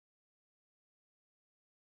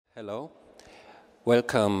Hello.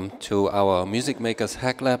 Welcome to our MusicMakers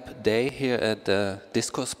Hacklab day here at the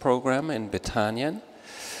Discourse program in Bethanien.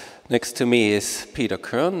 Next to me is Peter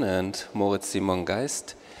Kirn and Moritz Simon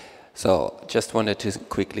Geist. So just wanted to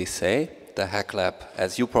quickly say the Hacklab,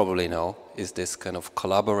 as you probably know, is this kind of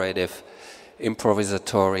collaborative,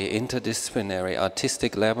 improvisatory, interdisciplinary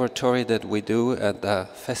artistic laboratory that we do at the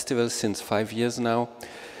festival since 5 years now,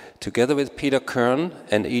 together with Peter Kirn,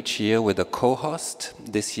 and each year with a co-host.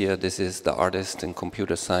 This year, this is the artist and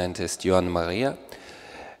computer scientist Ioann Maria.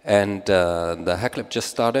 And the Hacklab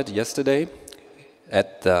just started yesterday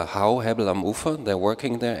at the Hau Hebel am Ufer. They're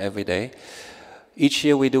working there every day. Each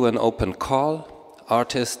year we do an open call.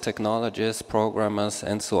 Artists, technologists, programmers,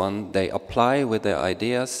 and so on, they apply with their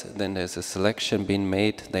ideas. Then there's a selection being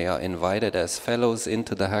made. They are invited as fellows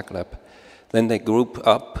into the Hacklab. Then they group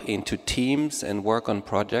up into teams and work on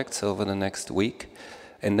projects over the next week.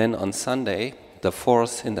 And then on Sunday, the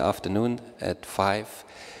 4th in the afternoon at 5,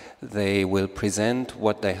 they will present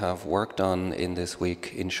what they have worked on in this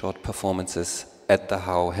week in short performances at the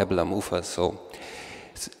Hau Hebel am Ufer. So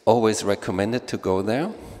it's always recommended to go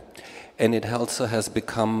there. And it also has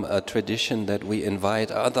become a tradition that we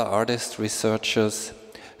invite other artists, researchers,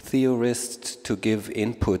 theorists to give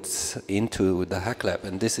inputs into the Hacklab,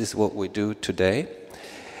 and this is what we do today.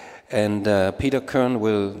 And Peter Kirn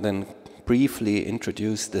will then briefly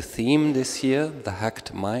introduce the theme this year, the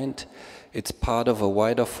hacked mind. It's part of a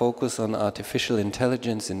wider focus on artificial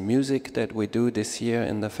intelligence in music that we do this year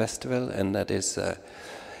in the festival, and that is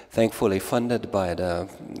thankfully funded by the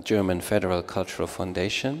German Federal Cultural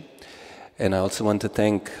Foundation. And I also want to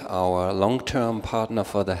thank our long-term partner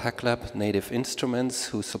for the Hacklab, Native Instruments,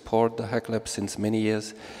 who support the Hacklab since many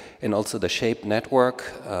years, and also the Shape Network,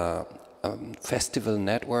 festival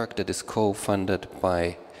network that is co-funded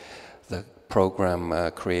by the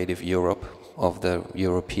program Creative Europe of the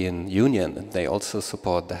European Union. They also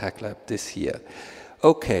support the Hacklab this year.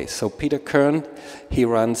 Okay, so Peter Kirn, he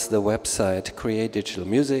runs the website Create Digital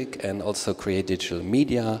Music and also Create Digital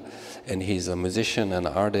Media, and he's a musician and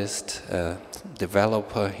artist,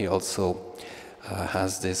 developer. He also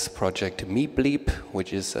has this project Me Bleep,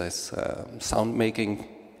 which is sound making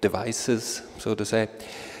devices, so to say.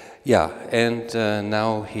 Yeah, and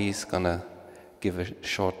now he's gonna give a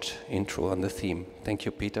short intro on the theme. Thank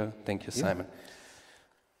you, Peter. Thank you, Simon.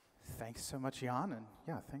 Thanks so much, Jan, and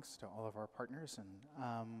thanks to all of our partners.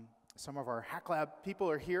 And some of our Hacklab people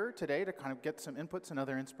are here today to kind of get some inputs and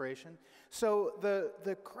other inspiration. So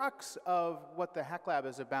the crux of what the Hacklab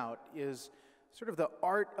is about is sort of the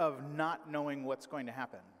art of not knowing what's going to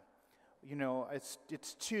happen. You know,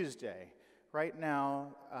 it's Tuesday. Right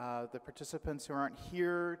now, the participants who aren't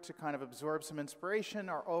here to kind of absorb some inspiration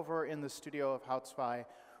are over in the studio of Hautzwei,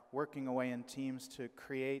 working away in teams to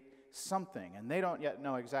create something, and they don't yet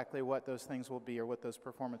know exactly what those things will be or what those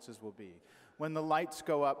performances will be. When the lights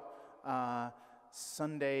go up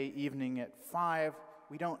Sunday evening at 5,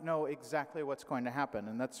 we don't know exactly what's going to happen,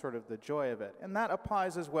 and that's sort of the joy of it. And that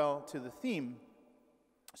applies as well to the theme.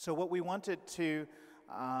 So what we wanted to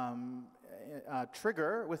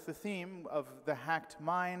trigger with the theme of the hacked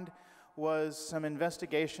mind was some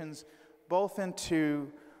investigations both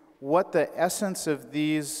into what the essence of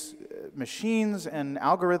these machines and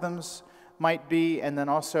algorithms might be, and then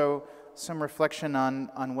also some reflection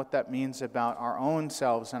on what that means about our own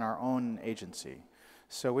selves and our own agency.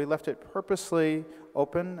 So we left it purposely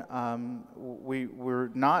open. We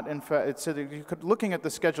were not, in fact, so that you could, looking at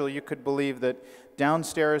the schedule, you could believe that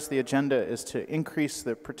downstairs the agenda is to increase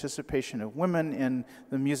the participation of women in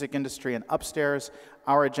the music industry, and upstairs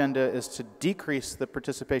our agenda is to decrease the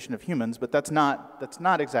participation of humans. But that's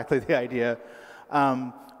not exactly the idea.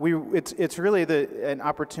 It's really an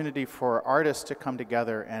opportunity for artists to come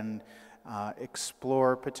together and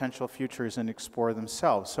explore potential futures and explore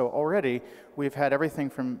themselves. So already we've had everything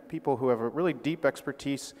from people who have a really deep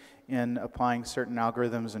expertise in applying certain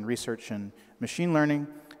algorithms and research in machine learning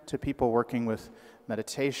to people working with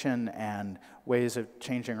meditation and ways of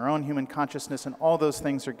changing our own human consciousness, and all those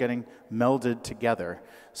things are getting melded together.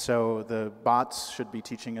 So the bots should be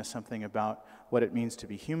teaching us something about what it means to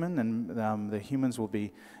be human, and the humans will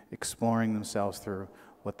be exploring themselves through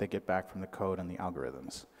what they get back from the code and the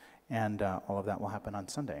algorithms. And all of that will happen on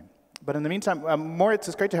Sunday. But in the meantime, Moritz,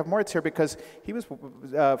 it's great to have Moritz here because he was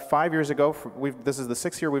 5 years ago. This is the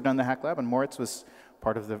 6th year we've done the Hacklab, and Moritz was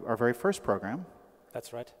part of our very first program.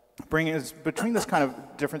 That's right. Bringing us between this kind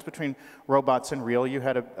of difference between robots and real. You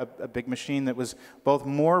had a big machine that was both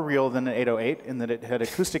more real than an 808 in that it had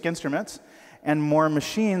acoustic instruments, and more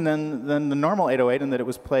machine than the normal 808 in that it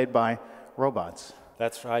was played by robots.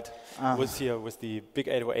 That's right. Was here with the big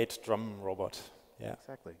 808 drum robot. Yeah.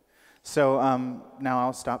 Exactly. So now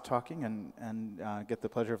I'll stop talking and get the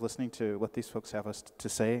pleasure of listening to what these folks have us to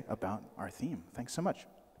say about our theme. Thanks so much.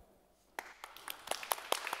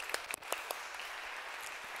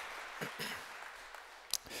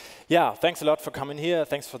 Yeah, thanks a lot for coming here.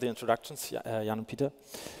 Thanks for the introductions, Jan and Peter.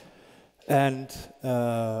 And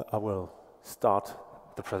I will start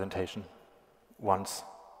the presentation once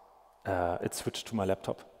it's switched to my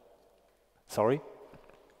laptop. Sorry?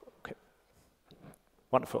 Okay.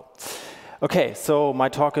 Wonderful. Okay, so my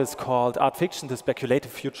talk is called Art Fiction, the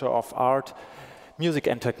Speculative Future of Art, Music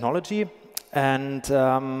and Technology. And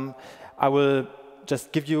I will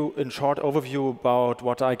just give you a short overview about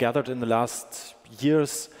what I gathered in the last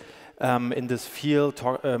years in this field,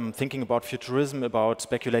 thinking about futurism, about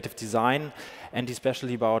speculative design, and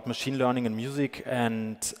especially about machine learning in music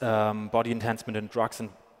and body enhancement in drugs, and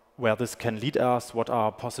where this can lead us, what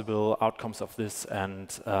are possible outcomes of this,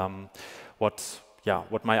 and what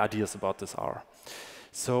my ideas about this are.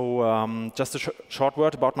 So just a short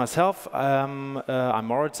word about myself. I'm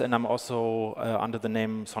Moritz, and I'm also under the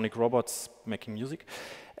name Sonic Robots making music.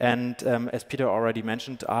 And as Peter already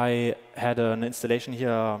mentioned, I had an installation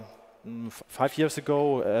here 5 years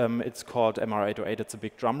ago. It's called MR808. It's a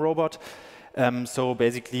big drum robot. So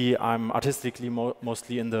basically, I'm artistically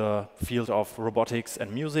mostly in the field of robotics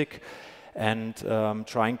and music, and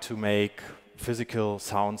trying to make physical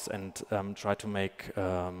sounds and try to make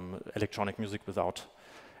electronic music without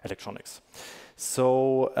electronics.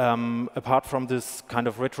 So apart from this kind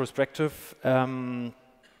of retrospective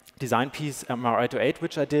design piece, MR808,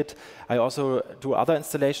 which I did, I also do other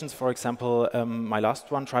installations. For example, my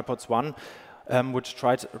last one, Tripods 1, which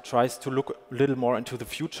tries to look a little more into the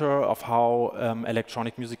future of how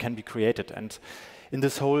electronic music can be created. And in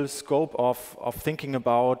this whole scope of thinking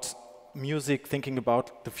about music, thinking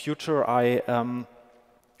about the future, I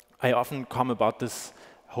often come about this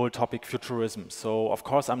whole topic futurism. So of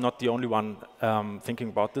course I'm not the only one thinking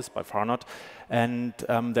about this, by far not. And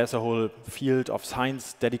there's a whole field of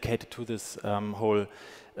science dedicated to this whole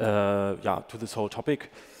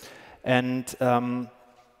topic. And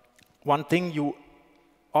one thing you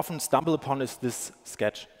often stumble upon is this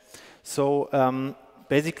sketch. So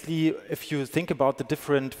basically, if you think about the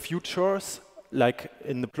different futures, like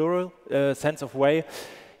in the plural sense of way,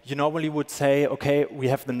 you normally would say, okay, we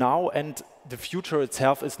have the now, and the future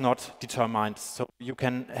itself is not determined. So you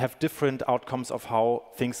can have different outcomes of how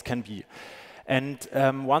things can be. And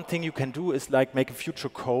one thing you can do is like make a future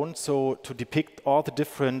cone, so to depict all the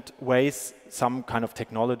different ways some kind of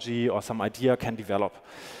technology or some idea can develop.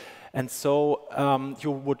 And so you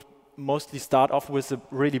would mostly start off with a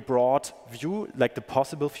really broad view, like the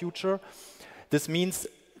possible future. This means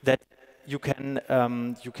that you can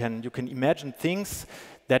imagine things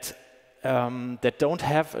that don't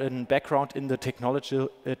have a background in the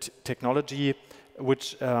technology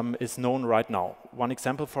which is known right now. One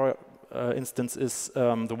example, for instance, is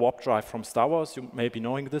the warp drive from Star Wars. You may be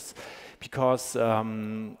knowing this because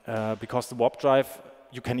the warp drive,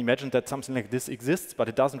 you can imagine that something like this exists, but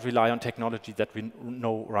it doesn't rely on technology that we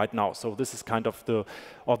know right now. So this is kind of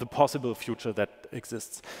the possible future that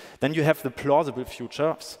exists. Then you have the plausible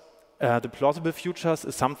futures. The plausible futures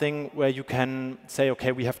is something where you can say,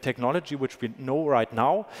 okay, we have technology which we know right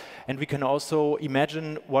now, and we can also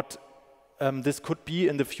imagine what this could be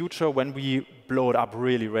in the future when we blow it up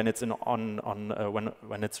really, when it's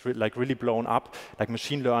when it's really blown up, like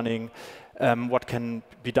machine learning. What can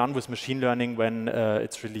be done with machine learning when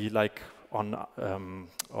it's really like on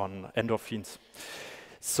endorphins.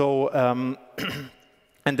 So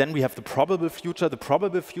and then we have the probable future. The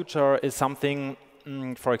probable future is something.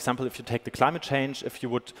 For example, if you take the climate change, if you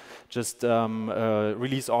would just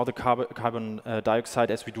release all the carbon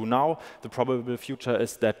dioxide as we do now, the probable future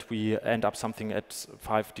is that we end up something at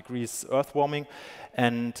 5 degrees Earth warming,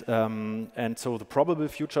 and so the probable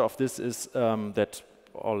future of this is that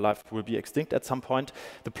all life will be extinct at some point.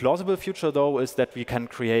 The plausible future, though, is that we can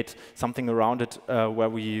create something around it where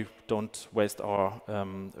we don't waste our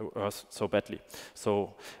Earth so badly.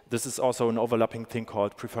 So this is also an overlapping thing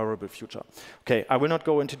called preferable future. Okay, I will not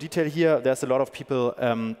go into detail here. There's a lot of people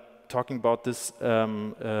talking about this.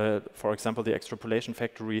 For example, the Extrapolation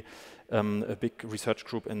Factory, a big research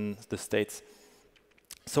group in the States.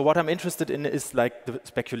 So what I'm interested in is like the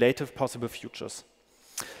speculative possible futures.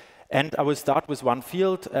 And I will start with one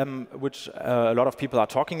field, which a lot of people are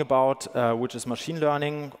talking about, which is machine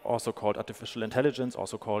learning, also called artificial intelligence,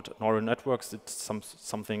 also called neural networks. It's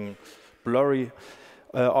something blurry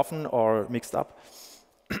often or mixed up.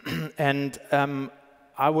 And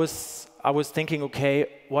I was thinking, okay,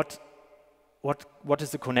 what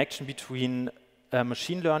is the connection between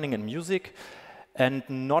machine learning and music? and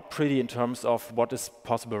not pretty in terms of what is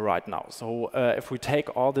possible right now. So if we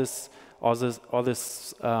take all this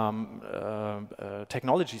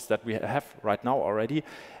technologies that we have right now already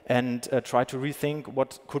and try to rethink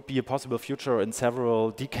what could be a possible future in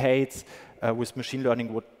several decades with machine learning,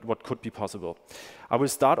 what could be possible. I will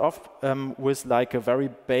start off with like a very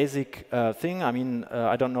basic thing. I mean,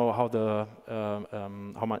 I don't know how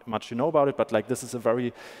much you know about it, but like this is a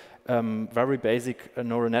very basic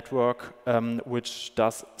neural network which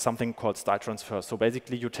does something called style transfer. So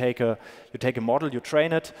basically, you take a model, you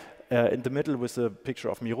train it. In the middle with a picture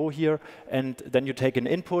of Miro here, and then you take an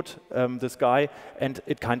input, this guy, and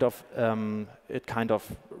it kind of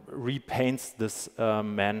repaints this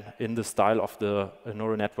man in the style of the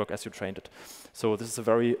neural network as you trained it. So this is a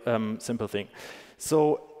very simple thing.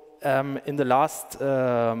 So in the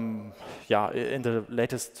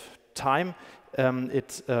latest time,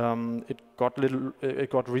 it got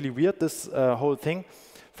really weird. This whole thing.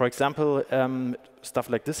 For example, stuff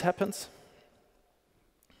like this happens.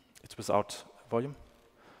 It's without volume.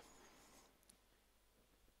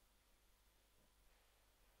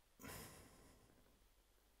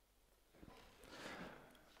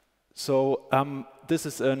 So this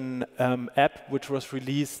is an app which was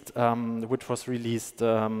released, I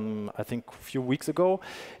think, a few weeks ago.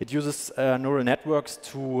 It uses neural networks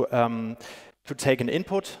to take an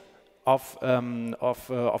input of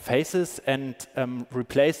faces and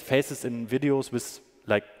replace faces in videos with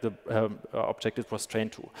like the object it was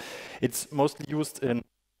trained to. It's mostly used in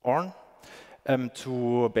porn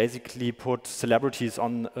to basically put celebrities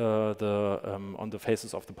on the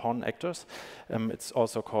faces of the porn actors. It's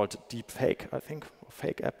also called deepfake, I think, or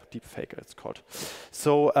fake app, deepfake it's called.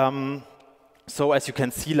 So so as you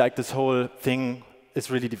can see, like this whole thing is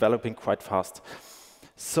really developing quite fast.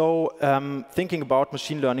 So thinking about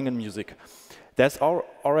machine learning in music, there's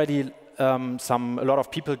already a lot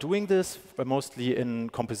of people doing this, mostly in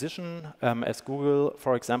composition, as Google,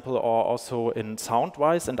 for example, or also in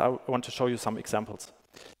sound-wise, and I want to show you some examples.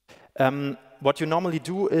 What you normally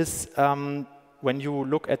do is, when you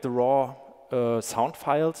look at the raw sound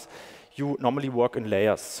files, you normally work in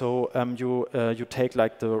layers. So you take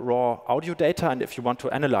like the raw audio data, and if you want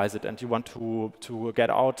to analyze it and you want to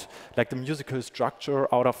get out like the musical structure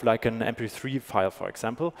out of like an MP3 file, for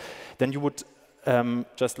example, then you would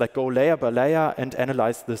just like go layer by layer and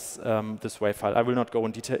analyze this WAV file. I will not go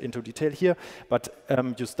into detail here, but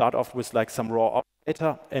you start off with like some raw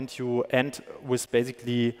data, and you end with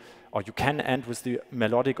basically, or you can end with the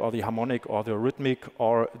melodic or the harmonic or the rhythmic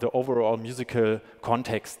or the overall musical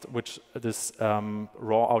context which this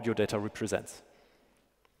raw audio data represents.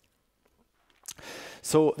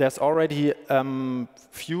 So there's already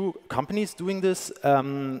few companies doing this.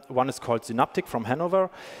 One is called Synaptic from Hanover.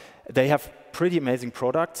 They have pretty amazing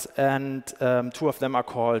products, and two of them are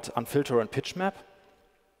called Unfilter and PitchMap.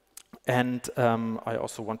 And I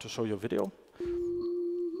also want to show you a video.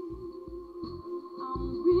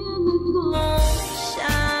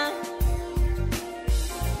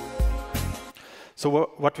 So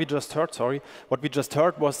what we just heard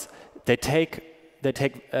was they take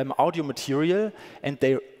audio material and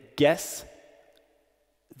they guess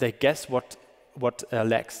what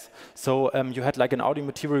lacks. So you had like an audio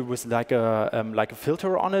material with like a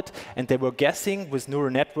filter on it, and they were guessing with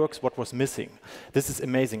neural networks what was missing. This is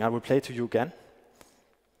amazing. I will play to you again.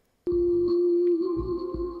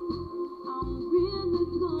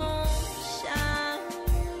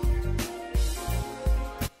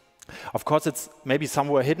 Of course, it's maybe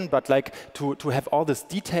somewhere hidden, but like to have all this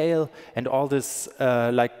detail and all this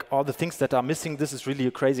like all the things that are missing, this is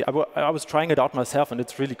really crazy. I was trying it out myself, and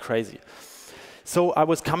it's really crazy. So I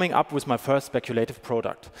was coming up with my first speculative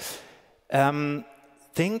product.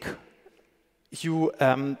 Think you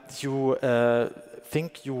don't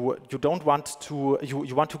want to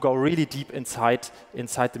you want to go really deep inside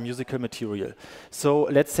the musical material. So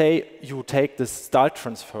let's say you take this style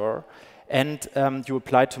transfer and you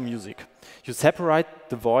apply it to music. You separate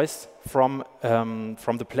the voice from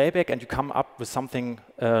the playback, and you come up with something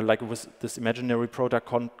like with this imaginary product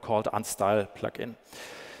called unstyle plugin.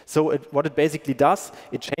 So what it basically does,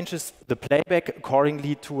 it changes the playback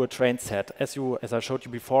accordingly to a trained set. As I showed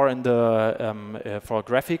you before in the for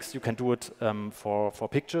graphics, you can do it for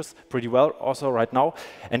pictures pretty well also right now.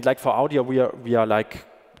 And like for audio, we are like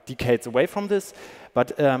decades away from this.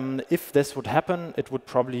 But if this would happen, it would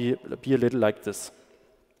probably be a little like this.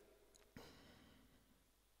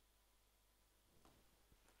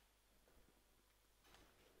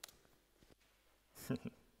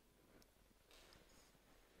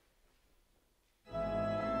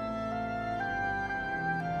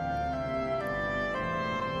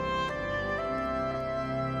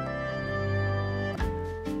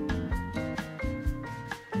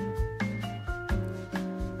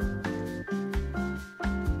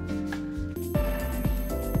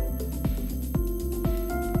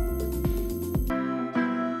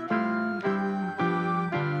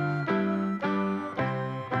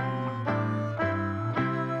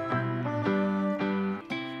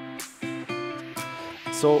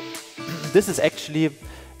 So this is actually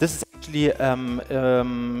a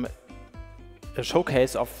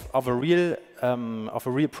showcase of a real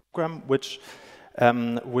program which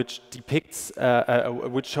depicts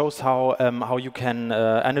which shows how you can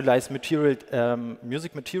analyze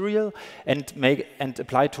music material and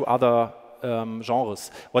apply to other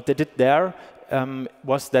genres. What they did there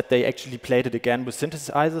was that they actually played it again with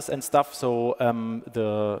synthesizers and stuff. So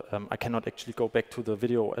I cannot actually go back to the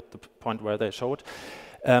video at the point where they showed.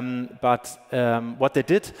 But what they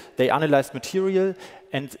did, they analyzed material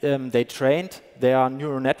and they trained their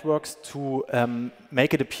neural networks to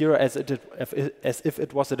make it appear as if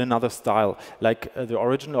it was in another style. Like the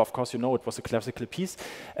original, of course, you know, it was a classical piece.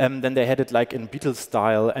 Then they had it like in Beatles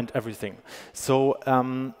style and everything. So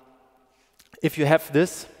if you have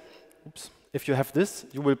this,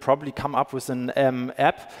 you will probably come up with an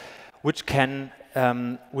app which can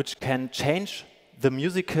change the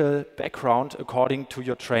musical background according to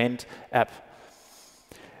your trained app.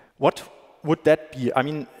 What would that be? I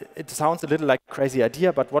mean, it sounds a little like a crazy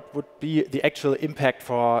idea, but what would be the actual impact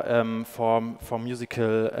for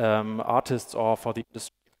musical artists or for the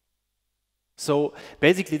industry? So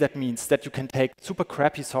basically that means that you can take super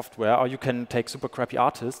crappy software, or you can take super crappy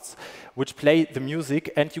artists which play the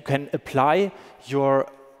music, and you can apply your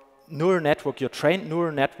neural network, your trained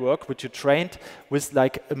neural network, which you trained with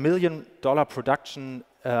like $1 million production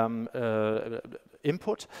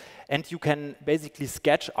input, and you can basically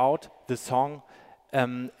sketch out the song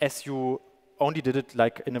as you only did it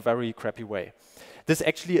like in a very crappy way. This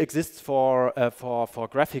actually exists for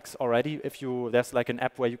graphics already. There's like an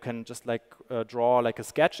app where you can just like draw like a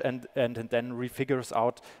sketch and then refigures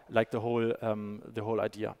out like the whole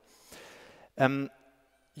idea.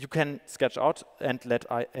 You can sketch out and let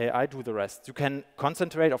AI do the rest. You can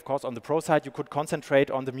concentrate, of course, on the pro side. You could concentrate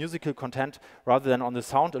on the musical content rather than on the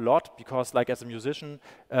sound a lot, because like as a musician,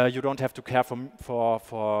 you don't have to care for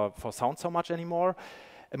sound so much anymore.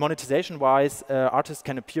 Monetization-wise, artists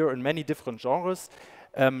can appear in many different genres.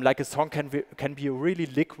 Like a song can be a really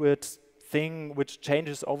liquid thing which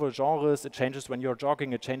changes over genres. It changes when you're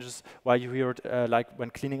jogging. It changes while you hear it, like when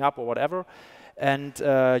cleaning up or whatever. And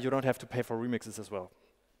you don't have to pay for remixes as well.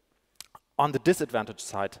 On the disadvantage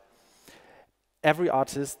side, every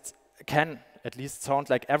artist can at least sound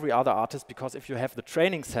like every other artist, because if you have the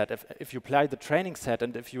training set, if you apply the training set,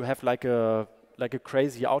 and if you have like a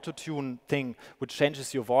crazy auto-tune thing which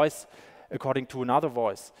changes your voice according to another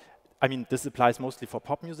voice. I mean, this applies mostly for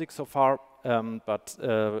pop music so far, but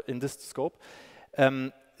in this scope,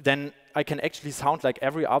 then I can actually sound like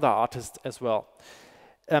every other artist as well.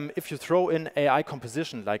 If you throw in AI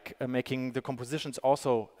composition, like making the compositions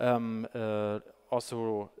also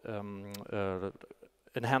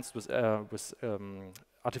enhanced with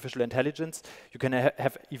artificial intelligence, you can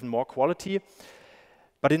have even more quality.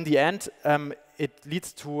 But in the end, it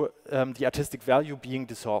leads to the artistic value being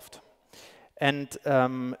dissolved. And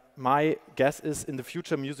my guess is in the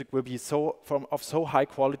future, music will be of so high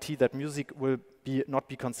quality that music will not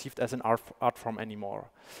be conceived as an art form anymore.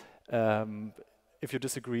 If you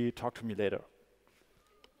disagree, talk to me later.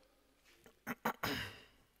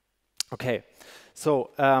 Okay,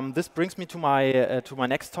 so this brings me to my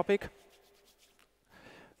next topic.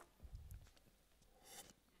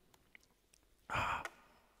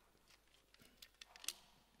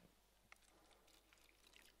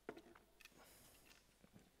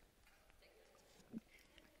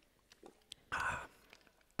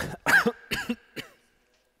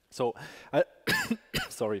 So,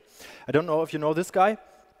 sorry, I don't know if you know this guy.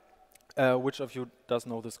 Which of you does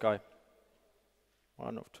know this guy?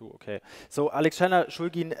 One of two, okay. So Alexander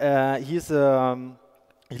Shulgin,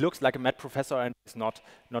 he looks like a mad professor, and he's not.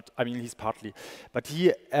 I mean, he's partly, but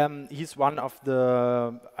he's one of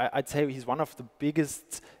the. I'd say he's one of the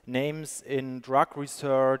biggest names in drug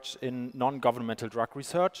research, in non-governmental drug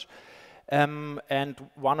research. And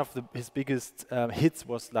one of his biggest hits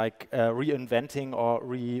was like reinventing or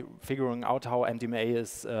refiguring out how MDMA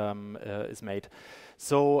is made.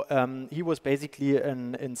 So he was basically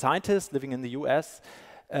a scientist living in the US.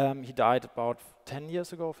 He died about 10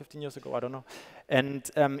 years ago, 15 years ago, I don't know. And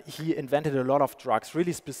he invented a lot of drugs,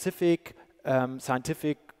 really specific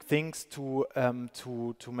scientific things to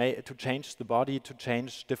change the body, to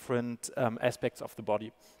change different aspects of the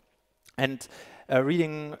body. And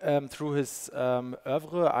reading through his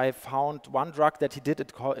oeuvre, I found one drug that he did.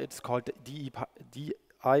 It's called DIPT,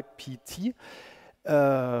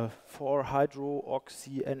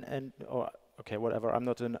 4-hydroxy okay, whatever. I'm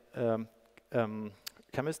not a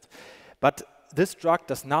chemist, but this drug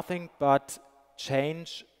does nothing but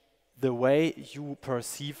change the way you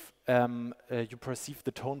perceive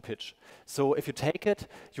the tone pitch. So if you take it,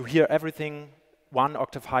 you hear everything 1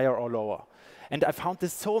 octave higher or lower. And I found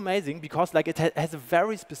this so amazing because like it has a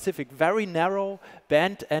very specific, very narrow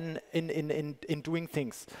band and in doing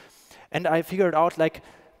things. And I figured out like,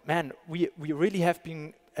 man, we really have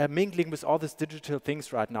been mingling with all these digital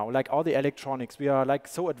things right now, like all the electronics. We are like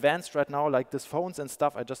so advanced right now, like these phones and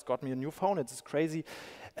stuff. I just got me a new phone, it's crazy.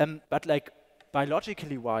 But like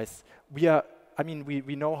biologically wise, we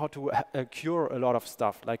know how to cure a lot of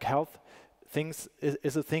stuff, like health things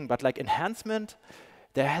is a thing, but like enhancement,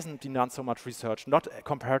 there hasn't been done so much research, not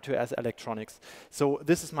compared to as electronics. So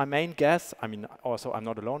this is my main guess. I mean, also I'm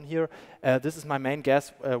not alone here. This is my main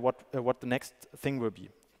guess what the next thing will be.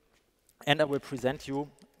 And I will present you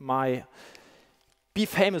my Be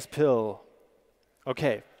Famous pill.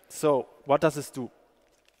 Okay, so what does this do?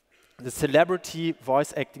 The celebrity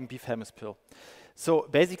voice acting Be Famous pill. So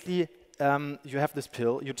basically, you have this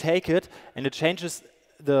pill, you take it, and it changes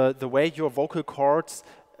the way your vocal cords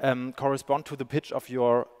correspond to the pitch of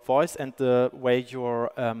your voice and the way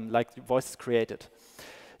your voice is created.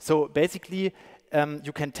 So basically,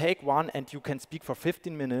 you can take one and you can speak for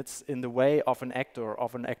 15 minutes in the way of an actor,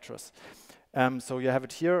 of an actress. So you have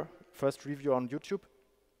it here, first review on YouTube.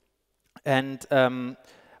 And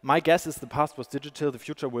my guess is the past was digital, the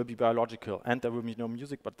future will be biological, and there will be no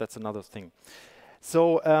music, but that's another thing.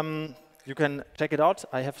 So you can check it out.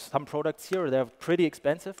 I have some products here, they're pretty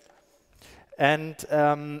expensive. And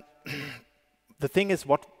the thing is,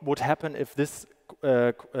 what would happen if this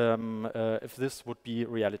would be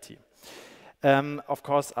reality? Of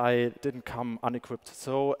course, I didn't come unequipped.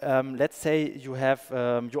 So let's say you have,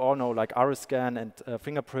 you all know like iris scan and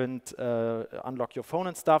fingerprint, unlock your phone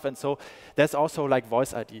and stuff. And so there's also like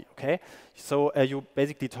voice ID, okay? So you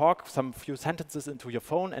basically talk some few sentences into your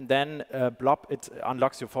phone and then blop, it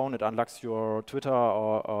unlocks your phone, it unlocks your Twitter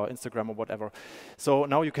or Instagram or whatever. So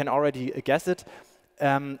now you can already guess it.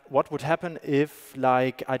 What would happen if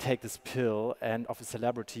like I take this pill and of a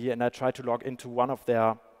celebrity and I try to log into one of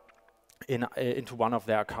their into one of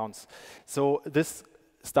their accounts. So this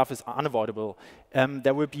stuff is unavoidable.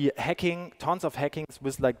 There will be hacking, tons of hackings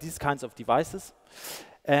with like these kinds of devices.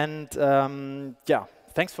 And yeah,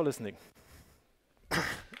 thanks for listening.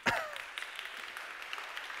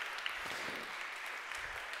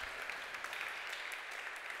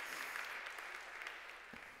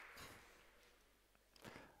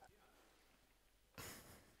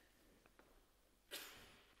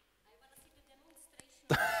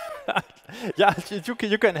 Yeah,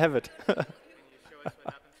 you can have it. Can you show us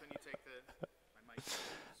what happens when you take my mic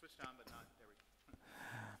switched on, but not,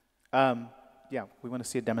 there we go. Yeah, we want to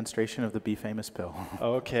see a demonstration of the Be Famous pill.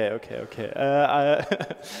 Okay.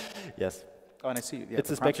 Yes. Oh, and I see. Yeah, it's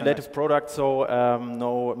a speculative product, so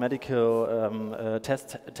no medical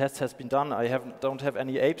test has been done. I don't have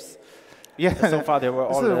any apes. Yeah. So far, they were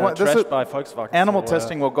all trashed by Volkswagen. Animal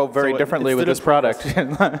testing will go very differently with this product.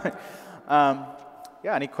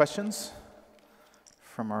 Yeah, any questions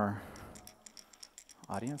from our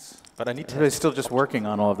audience? But I need to. Everybody's still just working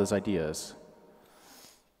on all of those ideas.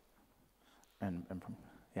 And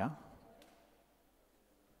yeah?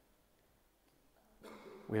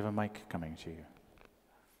 We have a mic coming to you.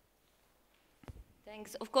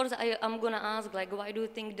 Thanks. Of course, I'm going to ask, like, why do you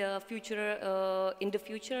think the future, in the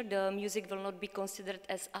future, the music will not be considered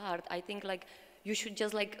as art? I think, like, you should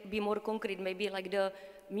just, like, be more concrete. Maybe, like, the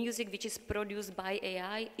music which is produced by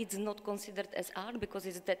AI, it's not considered as art because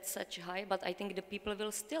it's that such high, but I think the people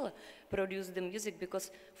will still produce the music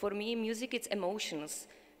because, for me, music, it's emotions.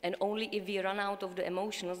 And only if we run out of the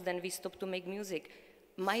emotions, then we stop to make music.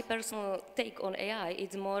 My personal take on AI,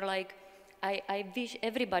 it's more like, I wish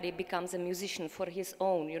everybody becomes a musician for his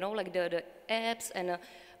own, you know, like the apps and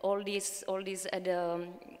all these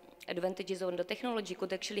advantages on the technology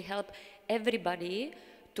could actually help everybody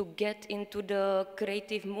to get into the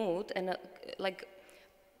creative mood and like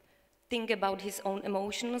think about his own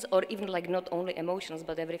emotions, or even like not only emotions,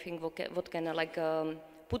 but everything what can like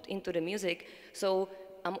put into the music. So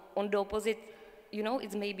on the opposite, you know,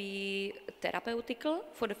 it's maybe therapeutical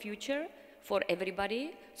for the future, for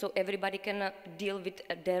everybody, so everybody can deal with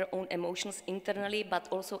their own emotions internally, but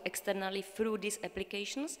also externally through these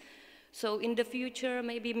applications. So in the future,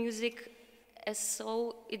 maybe music as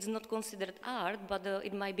so, it's not considered art, but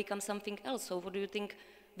it might become something else. So what do you think,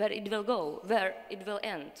 where it will go, where it will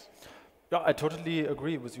end? Yeah, I totally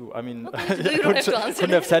agree with you. I mean, okay, you don't have to answer.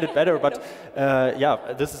 couldn't have said it better, but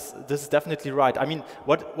yeah, this is definitely right. I mean,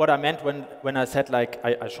 what I meant when I said like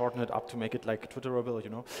I shortened it up to make it like Twitterable, you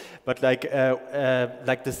know, but like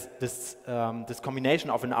this combination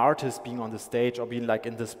of an artist being on the stage or being like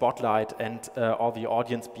in the spotlight and all the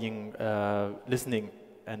audience being listening,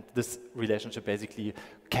 and this relationship basically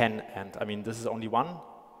can end. I mean, this is only one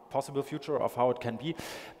possible future of how it can be,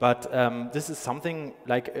 but this is something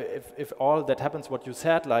like if all that happens what you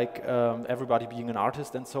said, like everybody being an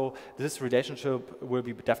artist, and so this relationship will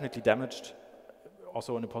be definitely damaged,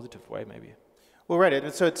 also in a positive way maybe. Well,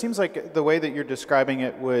 right, so it seems like the way that you're describing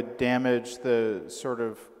it would damage the sort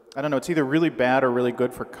of, I don't know, it's either really bad or really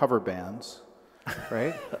good for cover bands,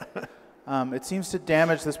 right? It seems to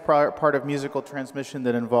damage this part of musical transmission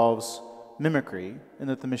that involves mimicry, and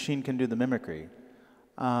that the machine can do the mimicry.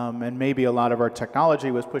 And maybe a lot of our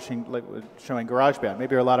technology was pushing, like showing GarageBand,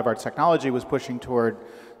 maybe a lot of our technology was pushing toward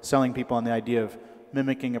selling people on the idea of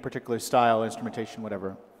mimicking a particular style, instrumentation,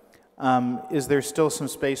 whatever. Is there still some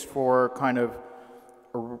space for kind of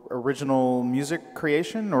original music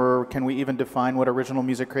creation, or can we even define what original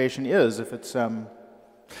music creation is if it's...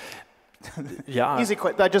 Yeah. Easy,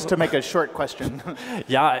 just to make a short question.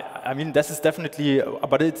 Yeah, I mean, this is definitely,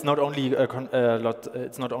 but it's not only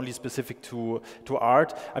it's not only specific to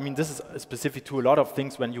art. I mean, this is specific to a lot of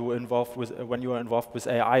things when you are involved with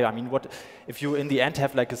AI. I mean, what if you in the end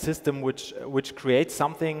have like a system which creates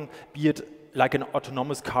something, be it like an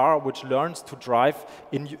autonomous car which learns to drive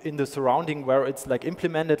in the surrounding where it's like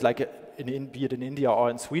implemented, like be it in India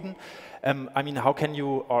or in Sweden. I mean, how can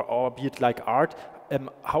you, or be it like art?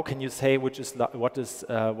 How can you say what is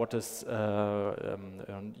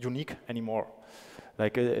unique anymore?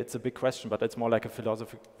 Like it's a big question, but it's more like a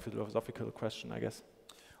philosophical question, I guess.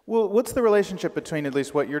 Well, what's the relationship between at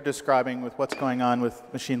least what you're describing with what's going on with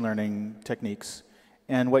machine learning techniques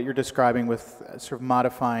and what you're describing with sort of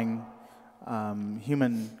modifying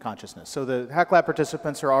human consciousness? So the Hacklab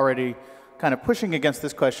participants are already kind of pushing against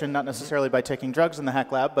this question, not necessarily by taking drugs in the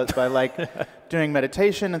Hacklab, but by like doing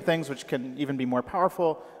meditation and things which can even be more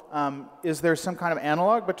powerful. Is there some kind of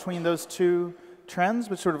analog between those two trends,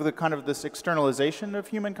 but sort of the kind of this externalization of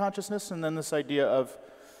human consciousness and then this idea of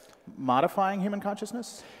modifying human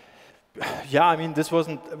consciousness? Yeah, I mean, this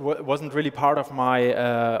wasn't really part of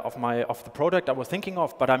the product I was thinking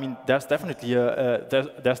of, but I mean, there's definitely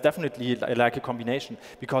like a combination,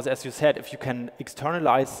 because as you said, if you can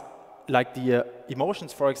externalize like the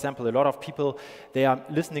emotions, for example, a lot of people, they are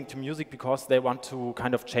listening to music because they want to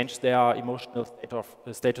kind of change their emotional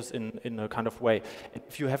status in a kind of way. And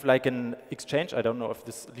if you have like an exchange, I don't know if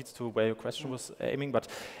this leads to where your question was aiming, but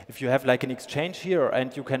if you have like an exchange here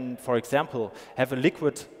and you can, for example, have a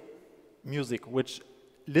liquid music which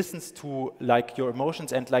listens to like your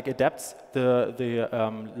emotions and like adapts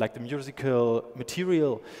the musical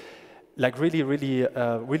material like really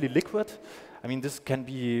liquid. I mean, it can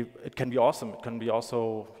be awesome. It can be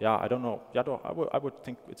also, yeah, I don't know. Yeah, I would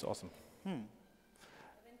think it's awesome.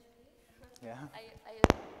 Yeah.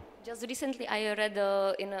 Just recently, I read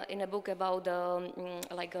in a book about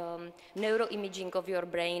neuroimaging of your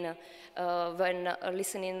brain when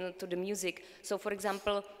listening to the music. So, for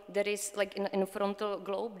example, there is like in frontal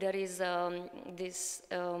lobe there is this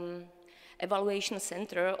evaluation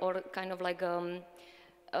center, or kind of like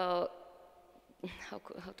how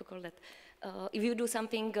to call that. If you do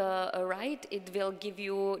something right, it will give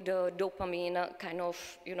you the dopamine kind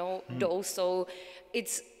of, dose. So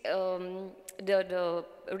it's the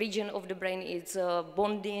region of the brain is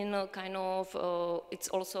bonding kind of. It's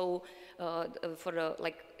also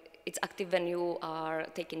it's active when you are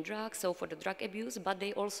taking drugs, so for the drug abuse. But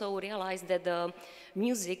they also realize that the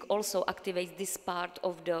music also activates this part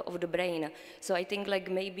of the brain. So I think like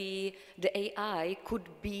maybe the AI could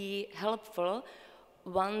be helpful.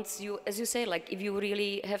 Once you, as you say, like if you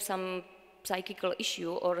really have some psychical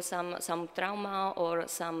issue or some trauma or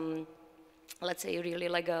some, let's say, really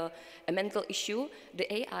like a mental issue,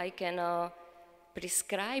 the AI can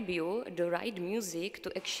prescribe you the right music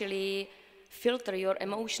to actually filter your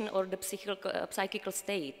emotion or the psychical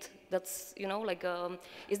state. That's,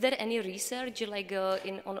 is there any research like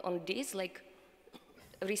on this, like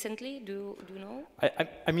recently? Do you know?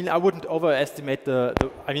 I mean, I wouldn't overestimate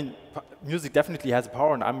I mean, music definitely has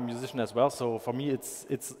power, and I'm a musician as well. So for me,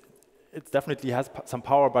 it definitely has some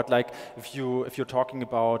power. But like, if you're talking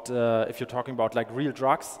about like real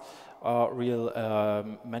drugs, real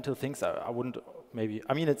mental things, I wouldn't maybe.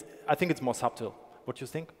 I mean, I think it's more subtle. What do you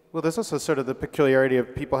think? Well, there's also sort of the peculiarity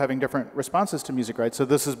of people having different responses to music, right? So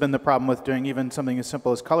this has been the problem with doing even something as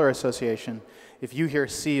simple as color association. If you hear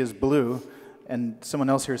C is blue, and someone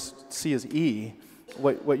else here C is E,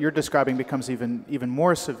 what you're describing becomes even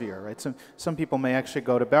more severe, right? Some people may actually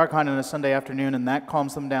go to Berghain on a Sunday afternoon, and that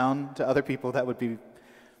calms them down. To other people, that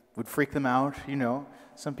would freak them out, you know.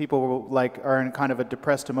 Some people are in kind of a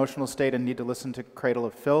depressed emotional state and need to listen to Cradle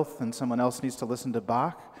of Filth, and someone else needs to listen to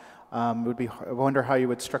Bach. I wonder how you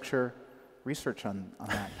would structure research on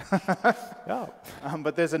that. Yeah.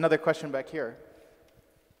 But there's another question back here.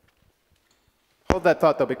 Hold that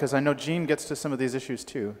thought, though, because I know Jean gets to some of these issues,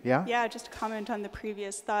 too. Yeah? Yeah, just to comment on the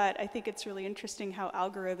previous thought, I think it's really interesting how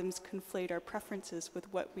algorithms conflate our preferences with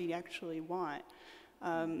what we actually want.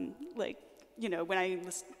 Like, you know, when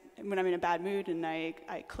I'm in a bad mood and I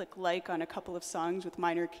click like on a couple of songs with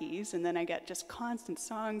minor keys, and then I get just constant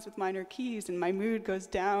songs with minor keys, and my mood goes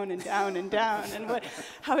down and down and down. And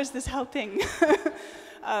how is this helping?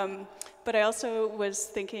 But I also was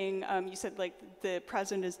thinking, you said like the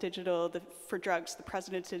present is digital, for drugs, the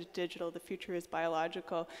present is digital, the future is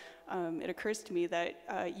biological. It occurs to me that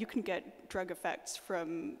you can get drug effects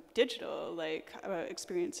from digital, like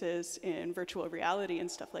experiences in virtual reality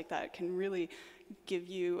and stuff like that can really give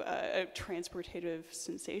you a transportative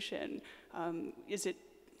sensation.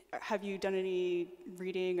 Have you done any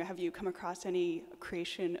reading, or have you come across any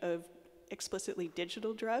creation of explicitly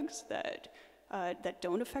digital drugs that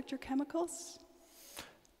don't affect your chemicals?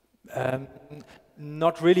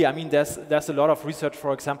 Not really. I mean, there's a lot of research,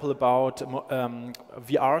 for example, about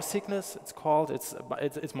VR sickness. It's called.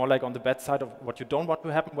 It's more like on the bad side of what you don't want to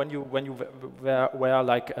happen when you wear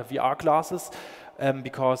like VR glasses,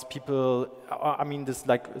 because people. I mean, this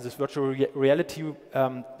virtual reality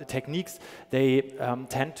techniques, they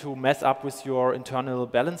tend to mess up with your internal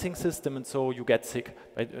balancing system, and so you get sick.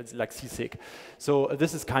 Right? It's like seasick. So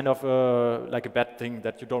this is kind of like a bad thing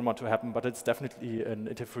that you don't want to happen, but it's definitely an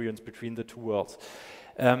interference between the two worlds.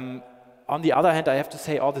 On the other hand, I have to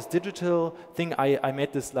say, all this digital thing, I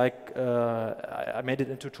made this like I made it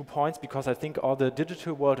into 2 points, because I think all the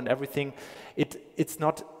digital world and everything, it's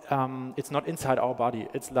not inside our body.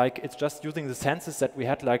 It's just using the senses that we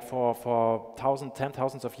had like for tens,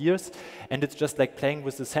 thousands of years, and it's just like playing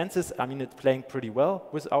with the senses. I mean, it's playing pretty well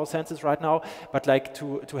with our senses right now, but like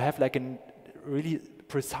to have like a really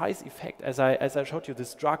precise effect, as I showed you,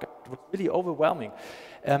 this drug was really overwhelming.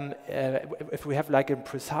 If we have like a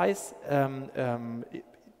precise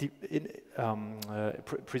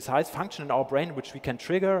precise function in our brain which we can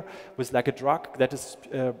trigger with like a drug that is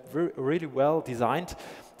really well designed,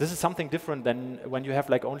 this is something different than when you have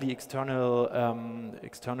like only external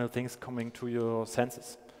things coming to your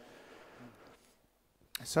senses.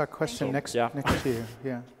 I saw a question next to you.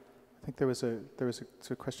 Yeah, I think there was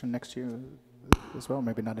a question next to you as well.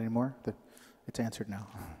 Maybe not anymore. It's answered now.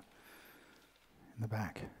 In the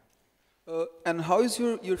back. And how is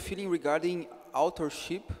your feeling regarding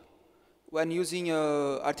authorship when using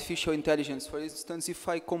artificial intelligence? For instance, if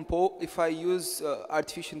I use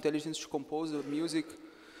artificial intelligence to compose the music,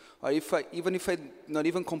 or even if I not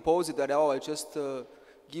even compose it at all, I just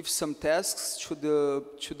give some tasks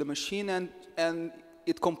to the machine and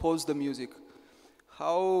it composes the music.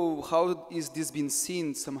 How is this being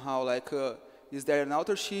seen somehow? Like, is there an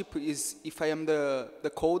authorship? If I am the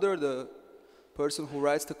coder, the person who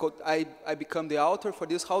writes the code, I become the author for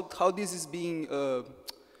this? How this is being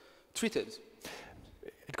treated?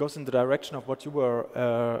 It goes in the direction of what you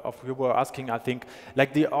were asking, I think.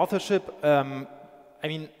 Like the authorship, I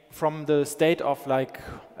mean, from the state of like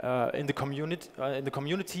in the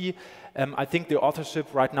community, I think the authorship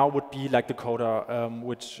right now would be like the coder,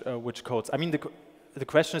 which codes. I mean, the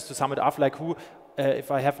question is, to sum it up, like who.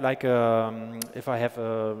 If I have like a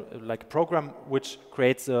program which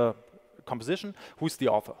creates a composition, who's the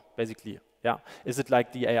author, basically? Yeah, is it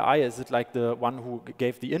like the AI? Is it like the one who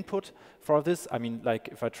gave the input for this? I mean, like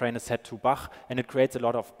if I train a set to Bach and it creates a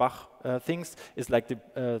lot of Bach things, is like the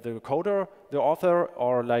coder the author,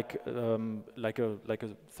 or like a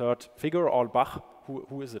third figure, or Bach?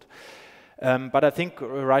 Who is it? But I think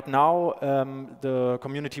right now the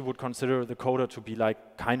community would consider the coder to be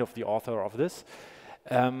like kind of the author of this.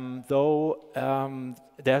 Though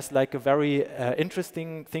there's like a very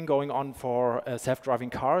interesting thing going on for self-driving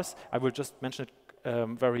cars. I will just mention it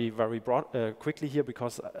very broad, quickly here,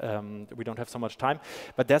 because we don't have so much time.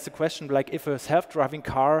 But there's a question like, if a self-driving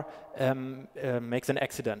car makes an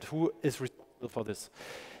accident, who is responsible for this?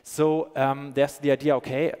 So there's the idea,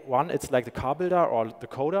 okay, one, it's like the car builder or the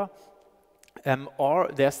coder. Or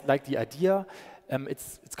there's like the idea,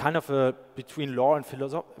 it's kind of a between law and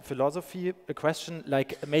philosophy a question,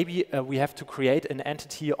 like maybe we have to create an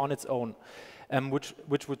entity on its own.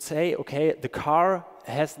 which would say, okay, the car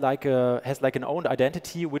has like an own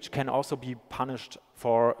identity which can also be punished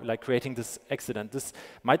for like creating this accident. This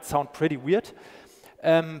might sound pretty weird,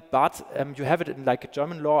 but you have it in like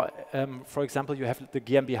German law. For example, you have the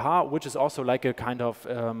GmbH, which is also like a kind of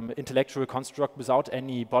intellectual construct without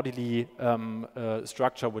any bodily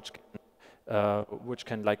structure, which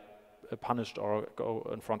can like punished or go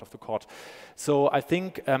in front of the court. So I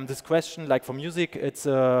think this question, like for music, it's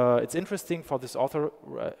interesting for this author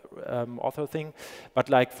thing, but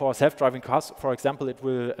like for self-driving cars, for example, it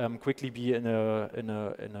will quickly be in a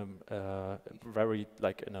very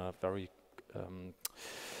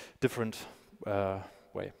different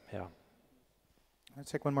way. Yeah. I'll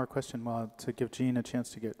take one more question to give Jean a chance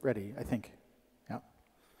to get ready, I think. Yeah.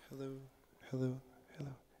 Hello.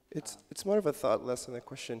 It's more of a thought, less than a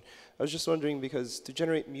question. I was just wondering, because to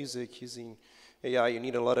generate music using AI, you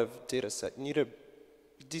need a lot of data set. You need a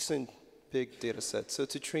decent big data set. So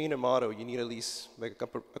to train a model, you need at least like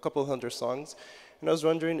a couple hundred songs. And I was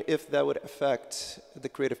wondering if that would affect the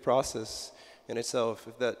creative process in itself,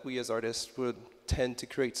 if that we as artists would tend to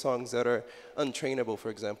create songs that are untrainable, for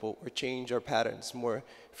example, or change our patterns more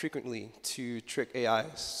frequently to trick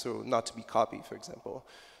AIs, so not to be copied, for example.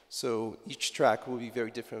 So each track will be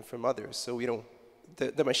very different from others. So we don't,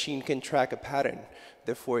 the machine can track a pattern,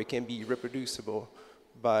 therefore it can be reproducible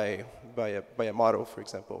by a model, for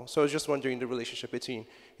example. So I was just wondering the relationship between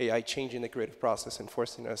AI changing the creative process and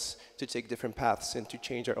forcing us to take different paths and to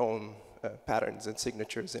change our own patterns and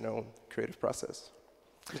signatures in our own creative process.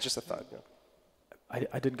 It's just a thought. Yeah.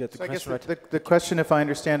 I didn't get the question right. The question, if I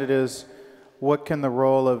understand it, is what can the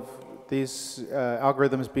role of these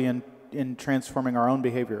algorithms be in transforming our own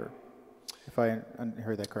behavior, if I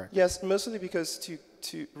heard that correct? Yes, mostly because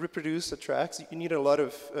to reproduce the tracks, you need a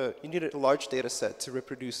large data set to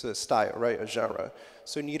reproduce a style, right, a genre.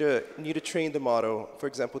 So you need to train the model. For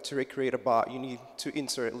example, to recreate a bot, you need to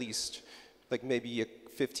insert at least like maybe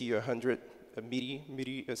 50 or 100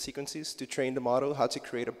 MIDI sequences to train the model how to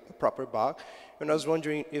create a proper bot. And I was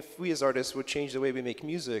wondering if we as artists would change the way we make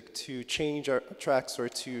music to change our tracks or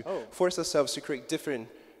to force ourselves to create different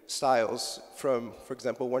styles from, for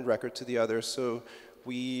example, one record to the other. So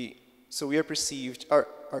we are perceived,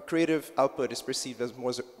 our creative output is perceived as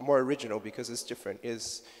more original because it's different,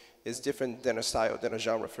 is different than a style, than a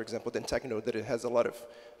genre, for example, than techno, that it has a lot of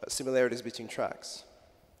similarities between tracks.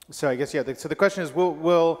 So I guess, yeah, so the question is,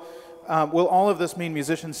 will all of this mean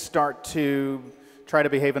musicians start to try to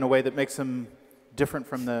behave in a way that makes them different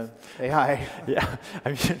from the AI? Yeah, I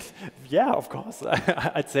mean, yeah, of course.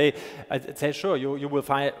 I'd say sure. You will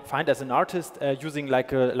find as an artist using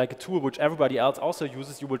like a tool which everybody else also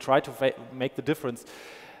uses. You will try to make the difference.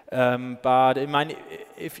 But I mean,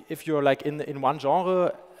 if you're like in one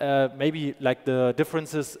genre, maybe like the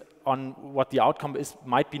differences on what the outcome is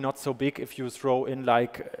might be not so big if you throw in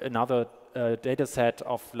like another data set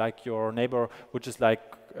of like your neighbor, which is like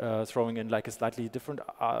throwing in like a slightly different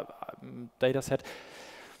data set.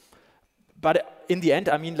 But in the end,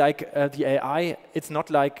 I mean, like the AI, it's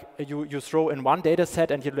not like you throw in one data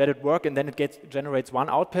set and you let it work and then it generates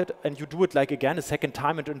one output and you do it like again a second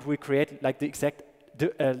time and we create like the exact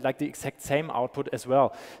same output as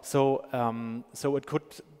well. So so it could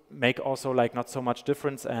make also like not so much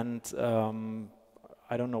difference, and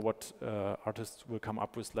I don't know what artists will come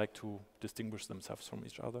up with like to distinguish themselves from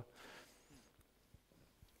each other.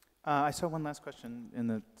 I saw one last question in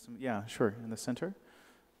the, yeah, sure, in the center.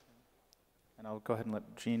 And I'll go ahead and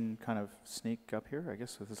let Jean kind of sneak up here, I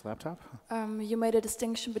guess, with his laptop. You made a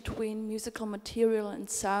distinction between musical material and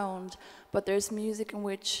sound, but there's music in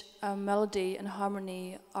which melody and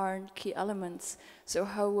harmony aren't key elements. So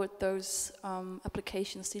how would those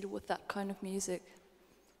applications deal with that kind of music?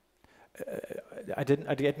 I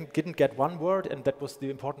didn't get one word, and that was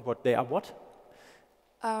the important word. They are what?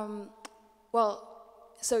 Well,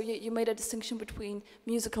 so you made a distinction between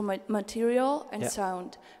musical material and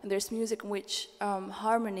sound, and there's music in which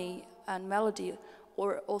harmony and melody,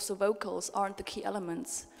 or also vocals, aren't the key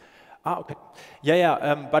elements. Ah, okay.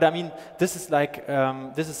 Yeah. But I mean, this is like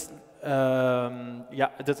this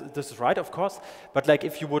is right, of course. But like,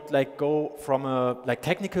 if you would like go from a like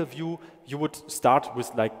technical view, you would start with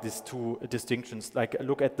like these two distinctions. Like,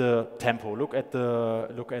 look at the tempo, look at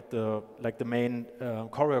the like the main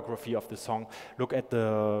choreography of the song, look at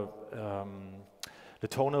the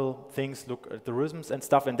tonal things, look at the rhythms and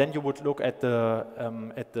stuff, and then you would look at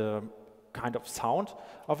the kind of sound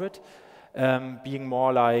of it. Being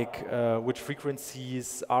more like which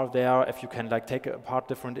frequencies are there, if you can like take apart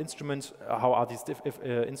different instruments, how are these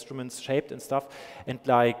instruments shaped and stuff, and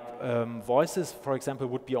like voices, for example,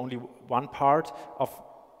 would be only one part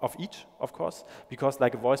of each, of course, because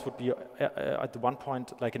like a voice would be at the one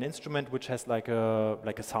point like an instrument which has like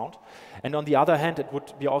a sound, and on the other hand, it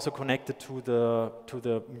would be also connected to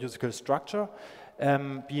the musical structure,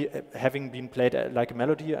 having been played like a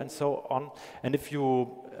melody and so on. And if you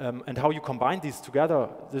and how you combine these together,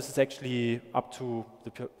 this is actually up to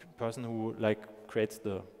the person who like creates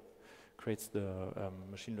the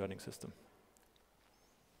machine learning system.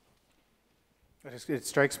 It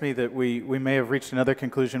strikes me that we may have reached another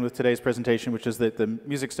conclusion with today's presentation, which is that the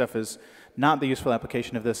music stuff is not the useful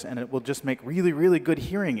application of this, and it will just make really, really good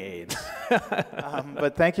hearing aids.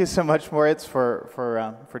 But thank you so much, Moritz,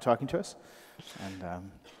 for talking to us. And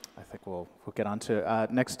I think we'll get on to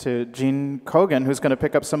next to Gene Kogan, who's going to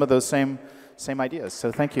pick up some of those same ideas.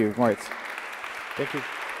 So thank you, Moritz. Thank you.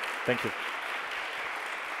 Thank you.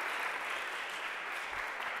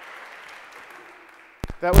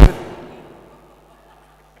 That was.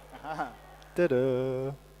 Ta-da.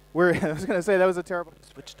 I was going to say that was a terrible.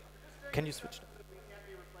 Switched. Can you switch?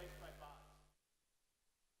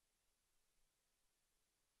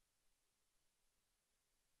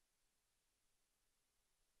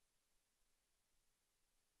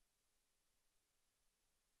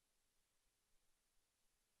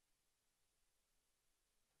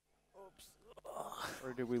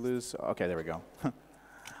 Or did we lose? Okay, there we go.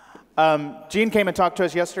 Gene came and talked to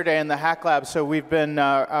us yesterday in the Hacklab, so we've been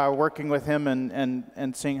working with him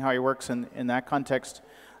and seeing how he works in that context.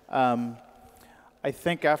 I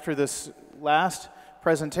think after this last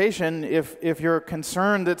presentation, if you're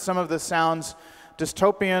concerned that some of this sounds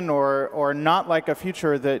dystopian or not like a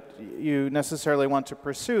future that you necessarily want to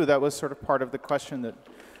pursue, that was sort of part of the question that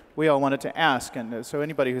we all wanted to ask. And so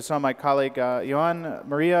anybody who saw my colleague Ioann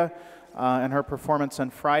Maria and her performance on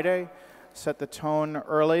Friday set the tone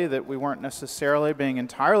early that we weren't necessarily being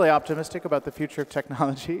entirely optimistic about the future of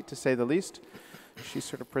technology, to say the least. She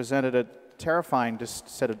sort of presented a terrifying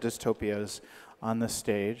set of dystopias on the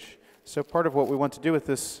stage. So part of what we want to do with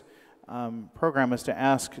this program is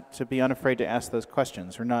to be unafraid to ask those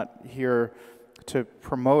questions. We're not here to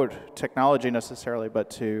promote technology necessarily, but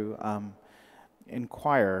to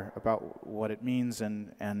inquire about what it means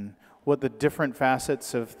and what the different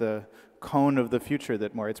facets of the cone of the future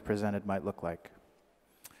that Moritz presented might look like.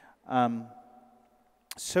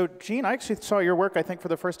 So Gene, I actually saw your work, I think, for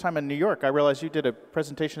the first time in New York. I realized you did a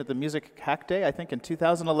presentation at the Music Hack Day, I think, in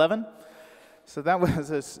 2011. So that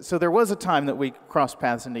was so there was a time that we crossed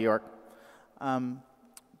paths in New York.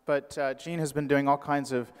 But Gene has been doing all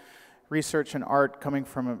kinds of research and art coming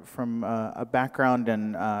from a background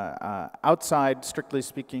in outside, strictly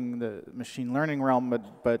speaking, the machine learning realm,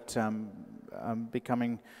 but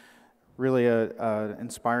becoming really an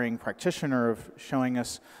inspiring practitioner of showing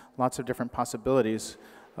us lots of different possibilities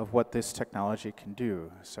of what this technology can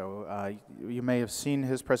do. So you may have seen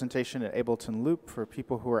his presentation at Ableton Loop for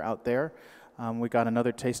people who are out there. We got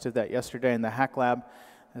another taste of that yesterday in the Hacklab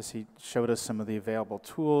as he showed us some of the available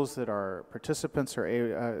tools that our participants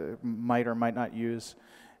might or might not use,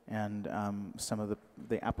 and some of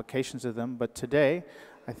the applications of them. But today,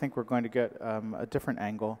 I think we're going to get a different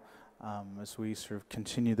angle as we sort of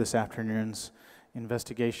continue this afternoon's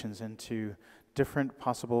investigations into different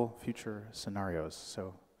possible future scenarios.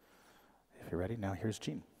 So if you're ready, now here's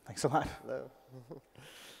Gene. Thanks a lot. Hello.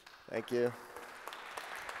 Thank you.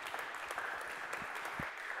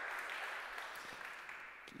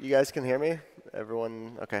 You guys can hear me?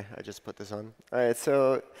 Everyone? Okay, I just put this on. All right,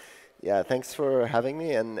 so yeah, thanks for having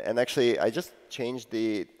me. And actually, I just changed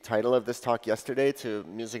the title of this talk yesterday to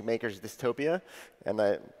MusicMakers Dystopia. And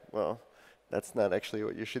well, that's not actually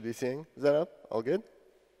what you should be seeing. Is that up? All good?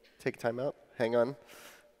 Take time out. Hang on.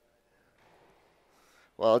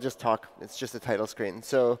 Well, I'll just talk. It's just a title screen.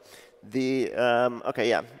 So okay,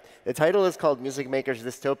 yeah. The title is called MusicMakers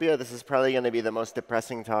Dystopia. This is probably going to be the most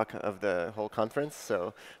depressing talk of the whole conference,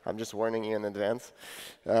 so I'm just warning you in advance.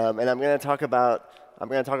 And I'm going to talk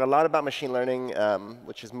a lot about machine learning,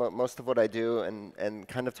 which is most of what I do, and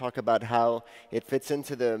kind of talk about how it fits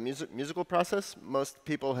into the musical process. Most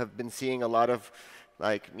people have been seeing a lot of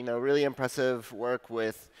really impressive work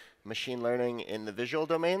with machine learning in the visual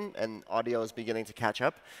domain, and audio is beginning to catch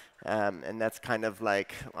up. And that's kind of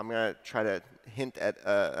like, I'm going to try to hint at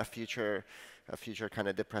a future kind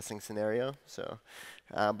of depressing scenario. So,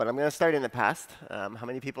 but I'm going to start in the past. How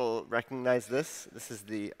many people recognize this? This is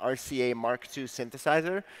the RCA Mark II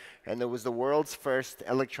synthesizer, and it was the world's first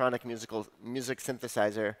electronic music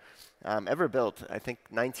synthesizer ever built, I think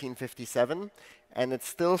 1957. and it's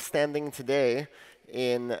still standing today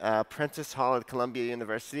in Prentice Hall at Columbia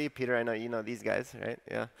University. Peter, I know you know these guys, right?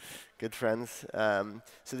 Yeah, good friends.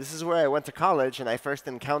 So this is where I went to college, and I first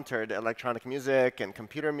encountered electronic music and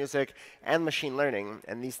computer music and machine learning.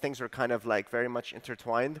 And these things were kind of like very much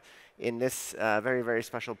intertwined in this very, very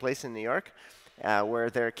special place in New York, where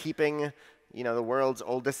they're keeping the world's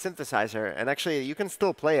oldest synthesizer. And actually, you can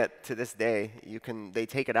still play it to this day. They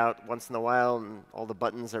take it out once in a while, and all the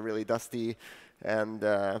buttons are really dusty.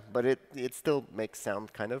 But it still makes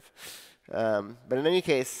sound, kind of. But in any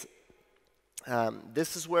case,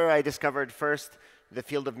 this is where I discovered first the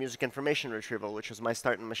field of music information retrieval, which was my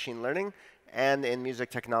start in machine learning and in music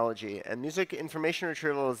technology. And music information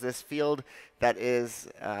retrieval is this field that is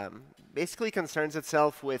basically concerns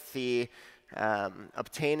itself with the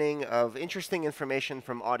obtaining of interesting information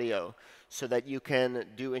from audio so that you can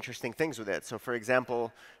do interesting things with it. So for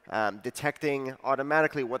example, detecting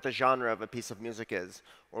automatically what the genre of a piece of music is,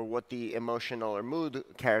 or what the emotional or mood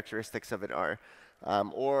characteristics of it are,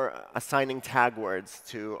 or assigning tag words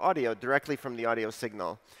to audio directly from the audio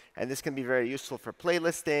signal. And this can be very useful for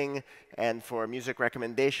playlisting and for music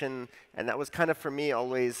recommendation. And that was kind of, for me,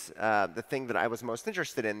 always the thing that I was most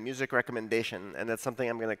interested in, music recommendation. And that's something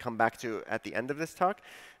I'm going to come back to at the end of this talk,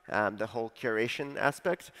 the whole curation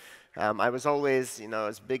aspect. I was always,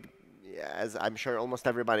 as big, as I'm sure almost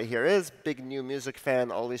everybody here is, big new music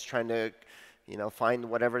fan, always trying to find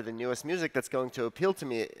whatever the newest music that's going to appeal to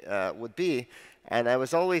me would be. And I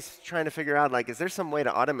was always trying to figure out, like, is there some way to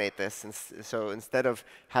automate this? And so instead of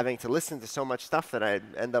having to listen to so much stuff that I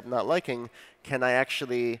end up not liking, can I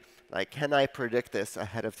actually, can I predict this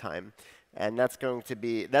ahead of time? And that's going to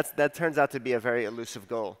be, that turns out to be a very elusive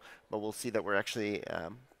goal, but we'll see that we're actually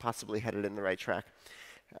possibly headed in the right track.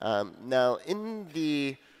 Now, in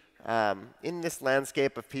this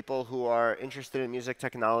landscape of people who are interested in music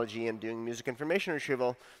technology and doing music information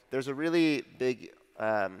retrieval, there's a really big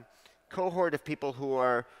cohort of people who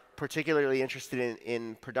are particularly interested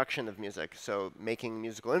in production of music. So making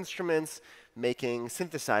musical instruments, making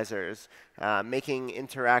synthesizers, making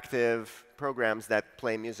interactive programs that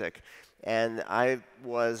play music. And I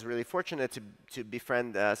was really fortunate to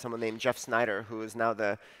befriend someone named Jeff Snyder, who is now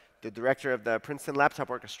the director of the Princeton Laptop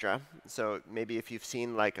Orchestra. So maybe if you've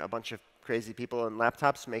seen like a bunch of crazy people in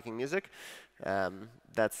laptops making music,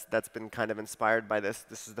 that's been kind of inspired by this.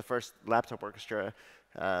 This is the first laptop orchestra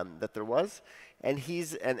that there was. And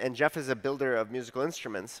Jeff is a builder of musical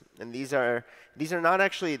instruments. And these are not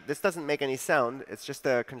actually, this doesn't make any sound. It's just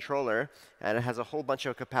a controller, and it has a whole bunch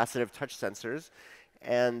of capacitive touch sensors.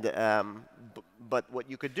 And but what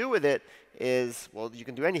you could do with it is, well, you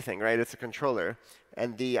can do anything, right? It's a controller.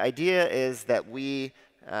 And the idea is that we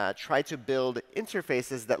try to build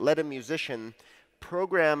interfaces that let a musician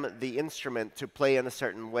program the instrument to play in a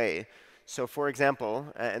certain way. So for example,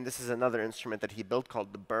 and this is another instrument that he built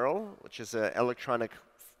called the burl, which is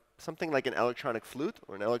something like an electronic flute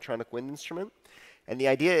or an electronic wind instrument. And the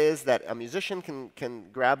idea is that a musician can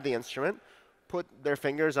grab the instrument, put their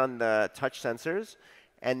fingers on the touch sensors,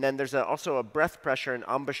 and then there's also a breath pressure and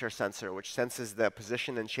embouchure sensor, which senses the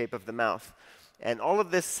position and shape of the mouth. And all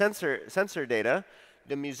of this sensor data,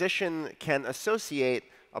 the musician can associate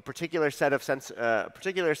a particular set of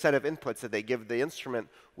inputs that they give the instrument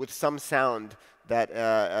with some sound that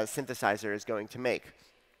a synthesizer is going to make.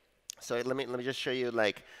 So let me just show you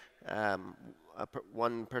like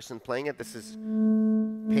one person playing it. This is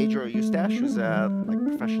Pedro Eustache, who's a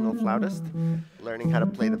professional flautist, learning how to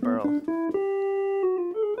play the burl.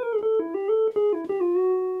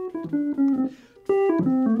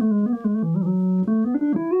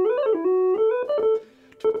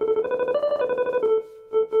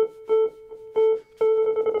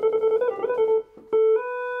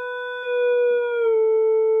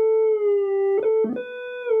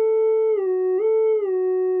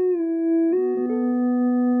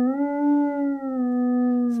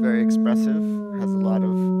 Very expressive, has a lot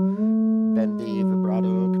of bendy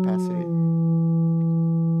vibrato capacity.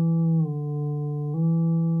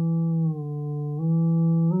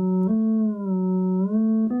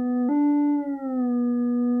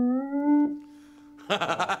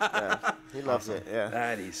 Yeah, he loves it. Yeah,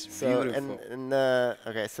 that is beautiful.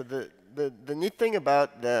 Okay, so the neat thing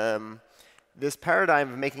about this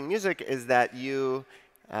paradigm of making music is that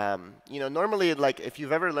normally, like, if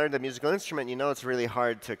you've ever learned a musical instrument, it's really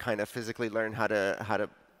hard to kind of physically learn how to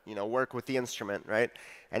work with the instrument, right?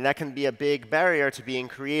 And that can be a big barrier to being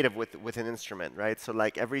creative with an instrument, right? So,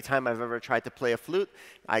 like, every time I've ever tried to play a flute,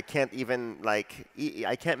 I can't even, I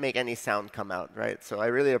can't make any sound come out, right? So I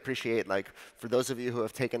really appreciate, for those of you who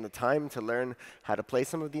have taken the time to learn how to play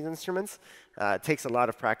some of these instruments, it takes a lot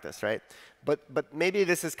of practice, right? But maybe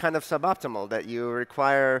this is kind of suboptimal, that you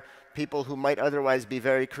require people who might otherwise be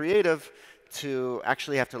very creative to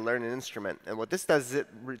actually have to learn an instrument. And what this does is it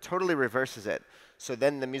totally reverses it. So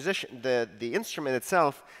then the instrument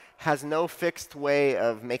itself has no fixed way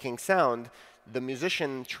of making sound. The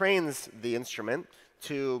musician trains the instrument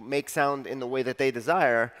to make sound in the way that they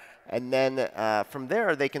desire, and then from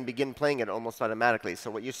there they can begin playing it almost automatically.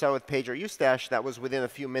 So what you saw with Page or Eustache, that was within a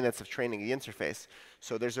few minutes of training the interface.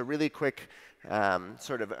 So there's a really quick,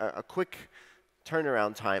 sort of a quick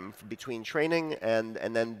turnaround time between training and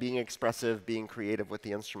then being expressive, being creative with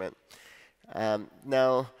the instrument.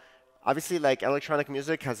 Now, obviously, like, electronic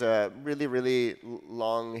music has a really, really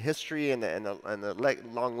long history and a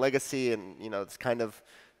long legacy, and it's kind of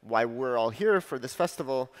why we're all here for this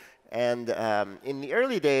festival. And in the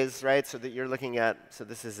early days, right, so that you're looking at, so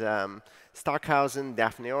this is Stockhausen,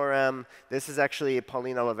 Daphne Oram. This is actually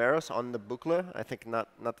Pauline Oliveros on the Bucle. I think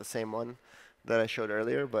not the same one that I showed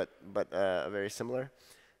earlier, but very similar.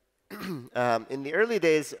 In the early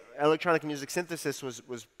days, electronic music synthesis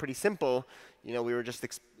was pretty simple. We were just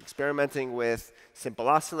experimenting with simple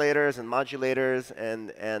oscillators and modulators,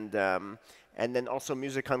 and then also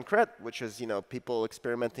musique concrète, which is people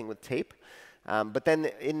experimenting with tape. But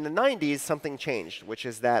then in the 90s, something changed, which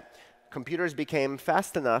is that computers became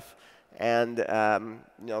fast enough and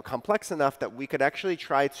complex enough that we could actually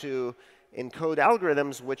try to encode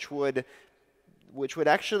algorithms which would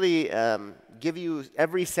actually give you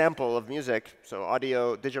every sample of music. So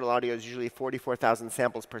digital audio is usually 44,000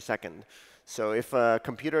 samples per second. So if a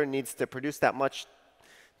computer needs to produce that much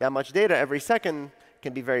data every second, it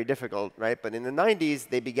can be very difficult, right? But in the 90s,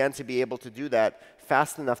 they began to be able to do that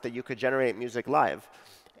fast enough that you could generate music live.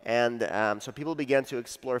 And so people began to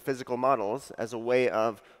explore physical models as a way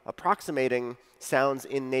of approximating sounds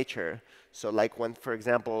in nature. So like when, for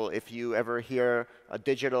example, if you ever hear a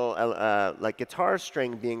digital like guitar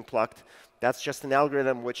string being plucked, that's just an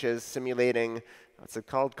algorithm which is simulating, what's it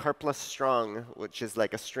called? Karplus strong, which is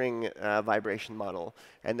like a string vibration model.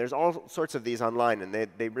 And there's all sorts of these online, and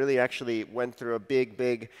they really actually went through a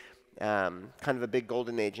big, kind of a big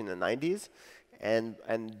golden age in the 90s. And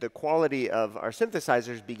the quality of our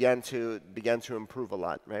synthesizers began to improve a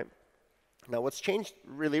lot, right? Now, what's changed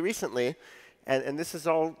really recently, and this is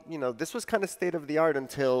all, this was kind of state of the art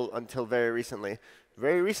until very recently.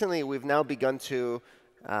 Very recently, we've now begun to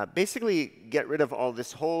basically get rid of all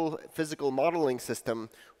this whole physical modeling system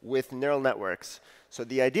with neural networks. So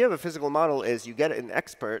the idea of a physical model is you get an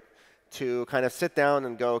expert to kind of sit down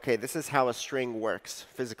and go, okay, this is how a string works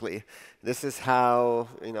physically. This is how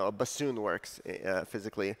a bassoon works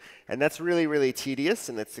physically. And that's really, really tedious,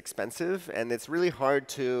 and it's expensive, and it's really hard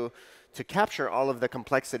to capture all of the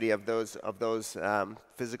complexity of those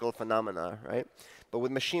physical phenomena, right? But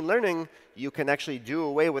with machine learning, you can actually do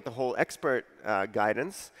away with the whole expert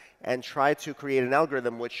guidance and try to create an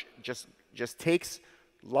algorithm which just takes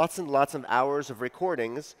lots and lots of hours of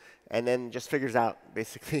recordings and then just figures out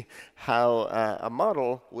basically how a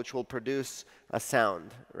model which will produce a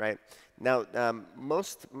sound, right? Now,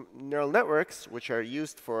 most neural networks, which are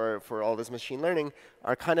used for all this machine learning,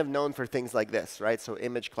 are kind of known for things like this, right? So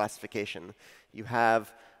image classification. You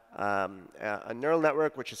have a neural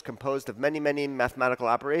network which is composed of many, many mathematical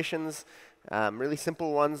operations, really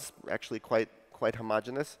simple ones, actually quite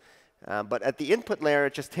homogeneous. But at the input layer,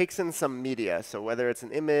 it just takes in some media. So whether it's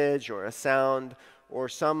an image or a sound or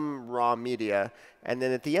some raw media, and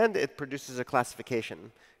then at the end, it produces a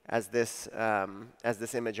classification, as this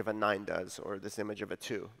image of a 9 does, or this image of a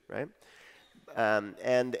 2, right?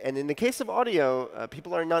 And in the case of audio,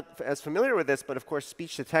 people are not as familiar with this, but of course,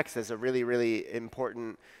 speech to text is a really, really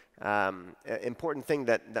important thing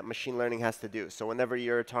that machine learning has to do. So whenever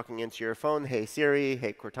you're talking into your phone, hey Siri,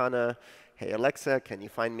 hey Cortana, hey Alexa, can you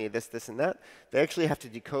find me this, this, and that? They actually have to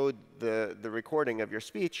decode the recording of your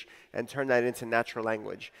speech and turn that into natural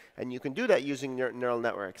language. And you can do that using neural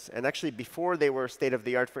networks. And actually, before they were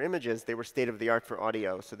state-of-the-art for images, they were state-of-the-art for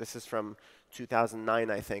audio. So this is from 2009,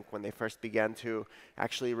 I think, when they first began to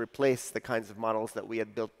actually replace the kinds of models that we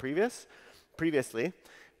had built previously.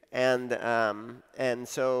 And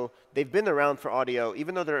so they've been around for audio,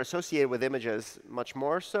 even though they're associated with images much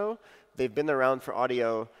more so. They've been around for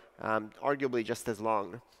audio arguably just as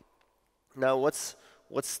long. Now, what's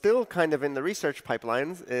still kind of in the research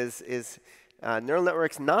pipelines is neural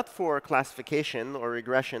networks not for classification or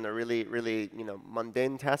regression or really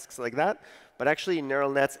mundane tasks like that, but actually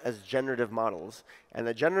neural nets as generative models. And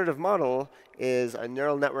a generative model is a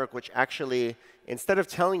neural network which actually, instead of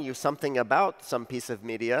telling you something about some piece of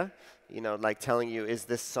media, like telling you, is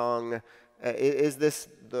this song is this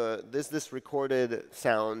recorded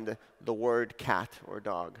sound the word cat or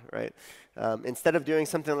dog, right? Instead of doing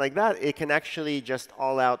something like that, it can actually just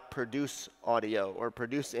all out produce audio or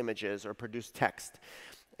produce images or produce text.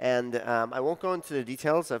 And I won't go into the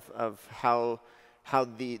details of how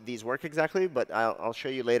these work exactly, but I'll show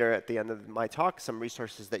you later at the end of my talk some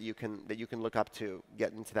resources that you can look up to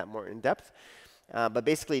get into that more in depth. But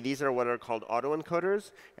basically, these are what are called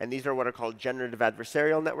autoencoders, and these are what are called generative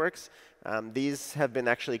adversarial networks. These have been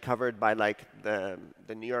actually covered by like the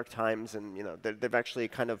New York Times, and they've actually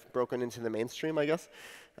kind of broken into the mainstream, I guess.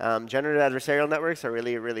 Generative adversarial networks are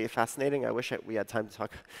really, really fascinating. I wish we had time to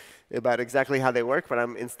talk about exactly how they work, but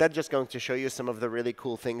I'm instead just going to show you some of the really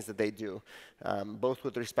cool things that they do, both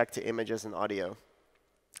with respect to images and audio.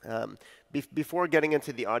 Before getting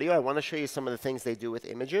into the audio, I want to show you some of the things they do with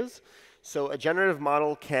images. So a generative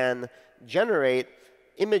model can generate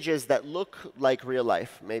images that look like real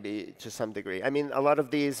life, maybe to some degree. I mean, a lot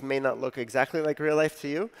of these may not look exactly like real life to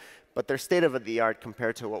you, but they're state of the art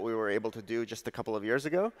compared to what we were able to do just a couple of years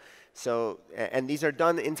ago. So, and these are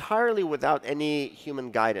done entirely without any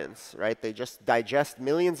human guidance, right? They just digest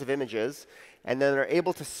millions of images, and then are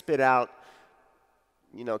able to spit out,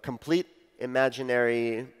 complete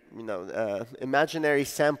imaginary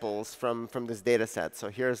samples from this data set. So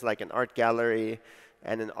here's like an art gallery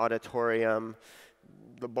and an auditorium.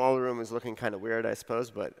 The ballroom is looking kind of weird, I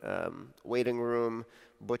suppose, but waiting room,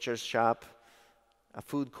 butcher's shop, a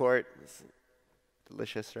food court. It's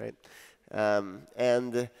delicious, right?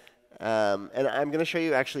 And I'm going to show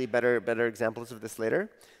you actually better examples of this later.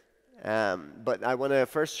 But I want to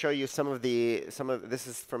first show you some of this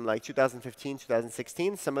is from like 2015,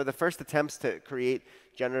 2016, some of the first attempts to create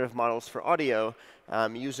generative models for audio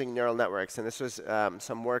using neural networks. And this was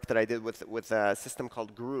some work that I did with a system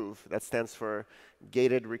called Groove. That stands for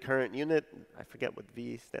Gated Recurrent Unit. I forget what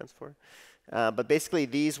V stands for. But basically,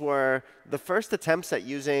 these were the first attempts at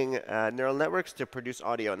using neural networks to produce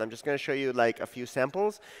audio. And I'm just going to show you like a few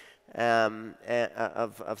samples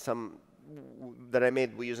of some that I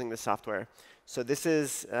made using the software. So this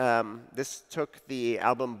is this took the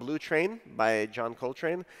album Blue Train by John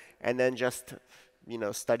Coltrane, and then just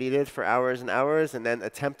studied it for hours and hours, and then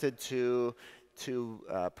attempted to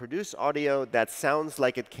produce audio that sounds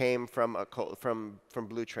like it came from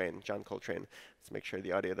Blue Train, John Coltrane. Let's make sure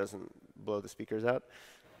the audio doesn't blow the speakers out.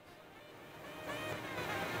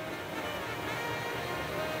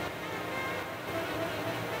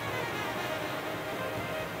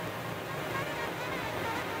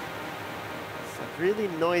 Really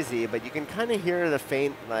noisy, but you can kind of hear the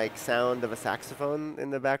faint sound of a saxophone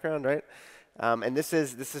in the background, right? And this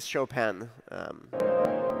is Chopin. It's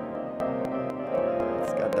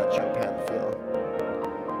got that Chopin feel.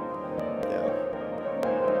 Yeah.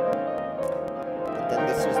 But then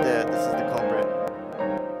this is the culprit.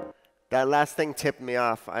 That last thing tipped me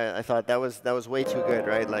off. I thought that was way too good,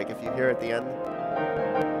 right? Like if you hear at the end.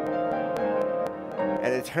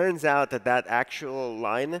 And it turns out that actual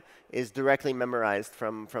line is directly memorized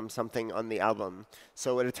from something on the album.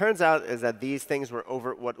 So what it turns out is that these things were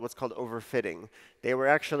what's called overfitting. They were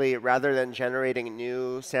actually, rather than generating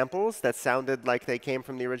new samples that sounded like they came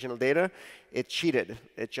from the original data, it cheated.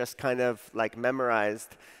 It just kind of like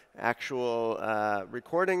memorized actual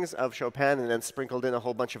recordings of Chopin and then sprinkled in a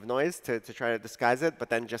whole bunch of noise to try to disguise it, but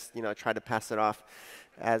then just try to pass it off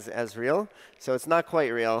as real. So it's not quite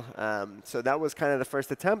real. So that was kind of the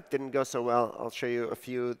first attempt. Didn't go so well. I'll show you a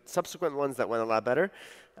few subsequent ones that went a lot better.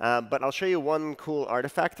 But I'll show you one cool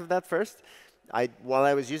artifact of that first. While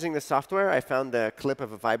I was using the software, I found a clip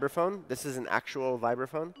of a vibraphone. This is an actual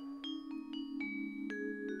vibraphone.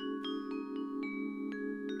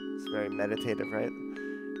 It's very meditative, right?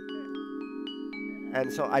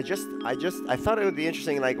 And so I thought it would be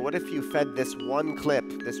interesting, like, what if you fed this one clip,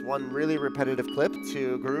 this one really repetitive clip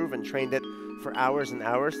to Groove and trained it for hours and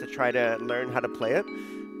hours to try to learn how to play it.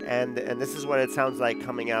 And this is what it sounds like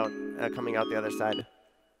coming out the other side.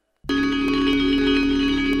 And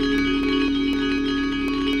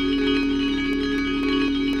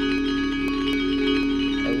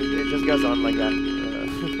it just goes on like that.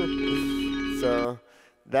 So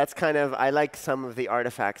that's kind of, I like some of the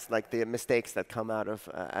artifacts, like the mistakes that come out of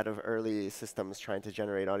early systems trying to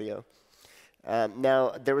generate audio.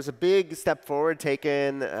 Now, there was a big step forward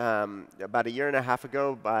taken about 1.5 years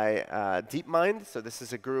ago by DeepMind. So this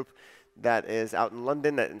is a group that is out in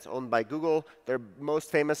London that is owned by Google. They're most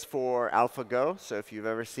famous for AlphaGo. So if you've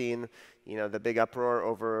ever seen the big uproar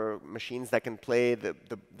over machines that can play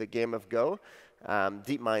the game of Go,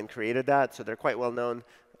 DeepMind created that. So they're quite well known,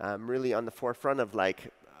 really on the forefront of like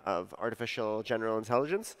of artificial general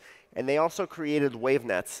intelligence. And they also created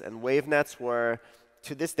wavenets. And wavenets were,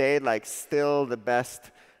 to this day, like still the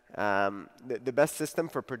best system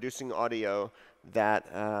for producing audio that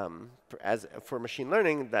for machine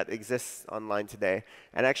learning that exists online today.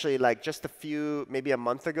 And actually, like just maybe a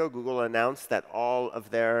month ago, Google announced that all of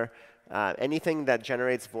their anything that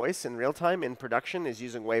generates voice in real time in production is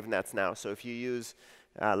using wavenets now. So if you use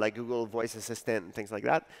like Google Voice Assistant and things like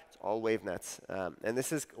that, it's all wavenets. And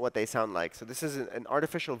this is what they sound like. So this is an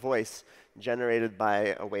artificial voice generated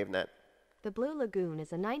by a wavenet. The Blue Lagoon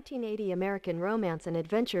is a 1980 American romance and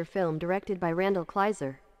adventure film directed by Randall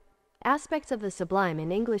Kleiser. Aspects of the sublime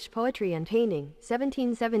in English poetry and painting,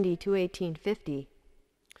 1770 to 1850.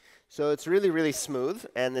 So it's really, really smooth,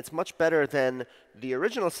 and it's much better than the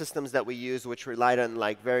original systems that we used, which relied on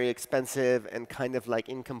like very expensive and kind of like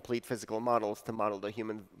incomplete physical models to model the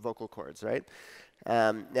human vocal cords, right?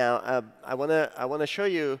 Now, I wanna show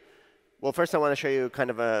you. Well, first I want to show you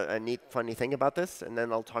kind of a neat, funny thing about this, and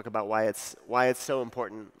then I'll talk about why it's so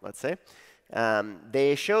important. Let's say.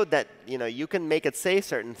 They showed that you can make it say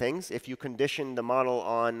certain things if you condition the model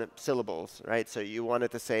on syllables, right? So you want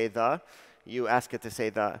it to say the, you ask it to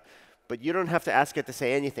say the. But you don't have to ask it to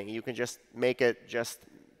say anything. You can just make it just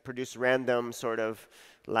produce random sort of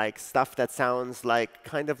like stuff that sounds like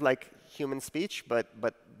kind of like human speech, but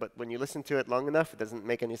when you listen to it long enough, it doesn't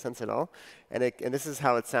make any sense at all. And this is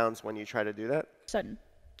how it sounds when you try to do that. Sådan.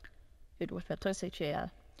 Et ufortræssigere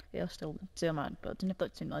er still German, but the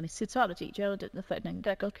nepotin on CTM Gerald the threatening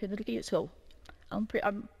that got killed the so. I'm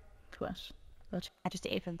plus. But I just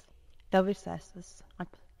even there was this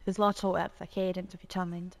there's lots of at the kid into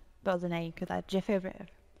determined but the name could I Jeff over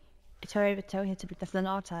it's over tell you to be the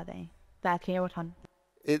not are they that here what on.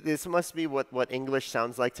 This must be what English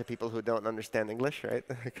sounds like to people who don't understand English, right?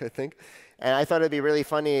 I think. And I thought it'd be really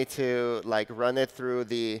funny to like run it through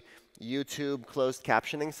the YouTube closed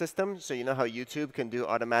captioning system. So you know how YouTube can do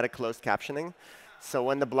automatic closed captioning? So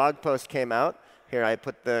when the blog post came out, here I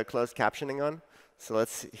put the closed captioning on. So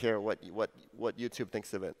let's hear what YouTube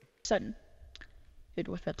thinks of it. Sådan. Et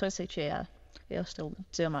ufortræssigere er still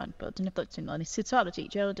German, but the nepotin on CTM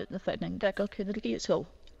Gerald the threatening that got killed the so.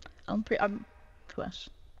 I'm plus.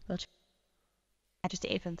 But I just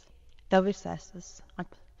even there was this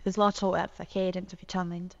there's lots of at the kid into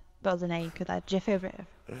determined but the name could I Jeff over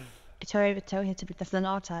it's over tell you to be the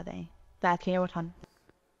not are they that here what on.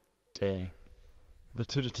 Day. But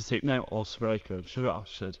to take now also very good. Sugar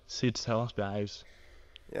should see to tell us behaves.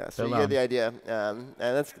 Yeah, so you get the idea, and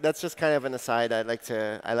that's just kind of an aside. I like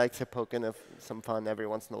to poke in some fun every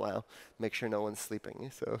once in a while, make sure no one's sleeping.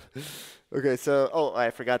 So, okay, so I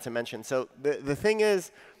forgot to mention. So the thing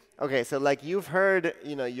is, okay, so like you've heard,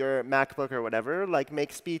 your MacBook or whatever, like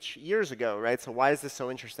make speech years ago, right? So why is this so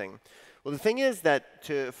interesting? Well, the thing is that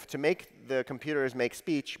to make the computers make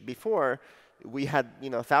speech before, we had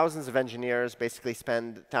thousands of engineers basically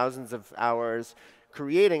spend thousands of hours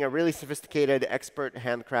creating a really sophisticated, expert,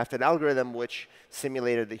 handcrafted algorithm which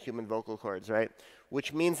simulated the human vocal cords, right?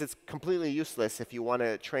 Which means it's completely useless if you want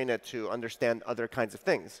to train it to understand other kinds of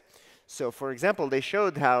things. So for example, they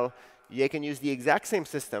showed how you can use the exact same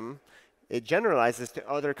system. It generalizes to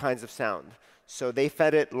other kinds of sound. So they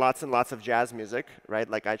fed it lots and lots of jazz music, right?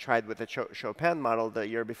 Like I tried with the Chopin model the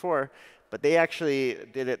year before, but they actually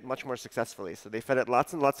did it much more successfully. So they fed it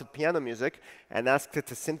lots and lots of piano music and asked it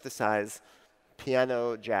to synthesize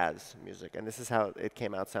piano jazz music, and this is how it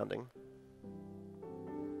came out sounding.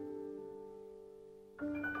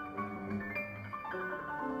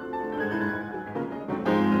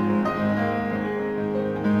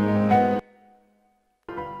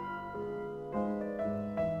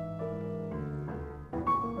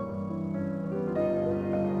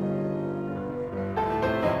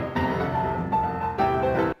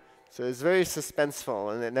 So it's very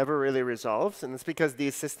suspenseful, and it never really resolves. And it's because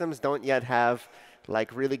these systems don't yet have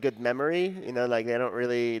like really good memory. Like they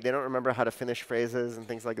don't remember how to finish phrases and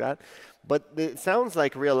things like that. But it sounds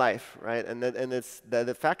like real life, right? And it's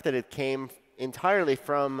the fact that it came entirely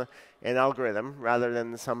from an algorithm rather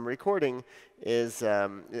than some recording is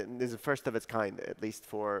the first of its kind, at least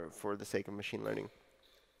for the sake of machine learning.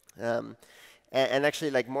 And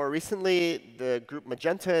actually, like more recently, the group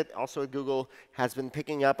Magenta, also at Google, has been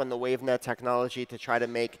picking up on the WaveNet technology to try to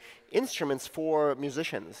make instruments for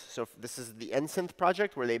musicians. So this is the NSynth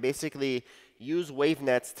project, where they basically use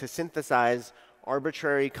wavenets to synthesize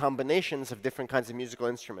arbitrary combinations of different kinds of musical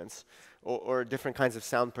instruments or different kinds of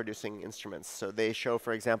sound-producing instruments. So they show,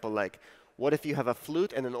 for example, like, what if you have a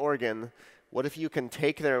flute and an organ? What if you can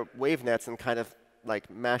take their wavenets and kind of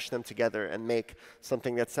like mash them together and make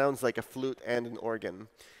something that sounds like a flute and an organ?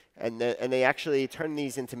 And they actually turn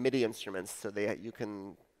these into MIDI instruments, so you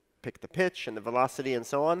can pick the pitch and the velocity and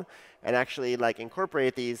so on, and actually like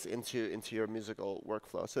incorporate these into your musical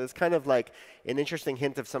workflow. So it's kind of like an interesting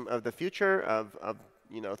hint of some of the future of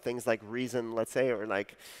things like Reason, let's say, or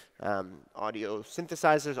like audio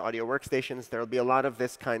synthesizers, audio workstations. There will be a lot of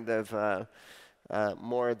this kind of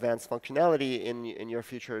more advanced functionality in your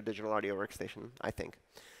future digital audio workstation, I think.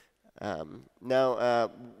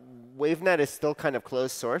 Now, WaveNet is still kind of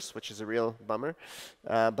closed source, which is a real bummer.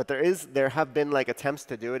 But there have been like attempts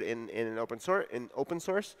to do it in open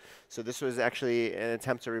source. So this was actually an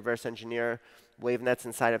attempt to reverse engineer WaveNets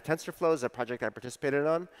inside of TensorFlow, a project I participated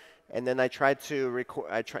on. And then I tried to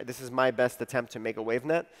record. This is my best attempt to make a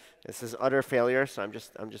WaveNet. This is utter failure, so I'm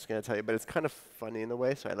just going to tell you. But it's kind of funny in a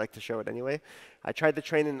way, so I'd like to show it anyway. I tried to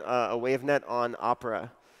train a WaveNet on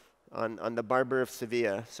Opera. On the Barber of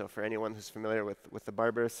Sevilla, so for anyone who's familiar with the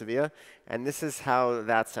Barber of Sevilla. And this is how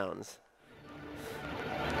that sounds.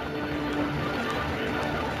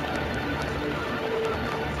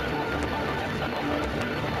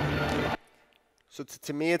 So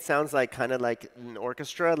to me, it sounds like kind of like an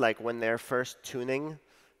orchestra, like when they're first tuning,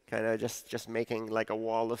 kind of just making like a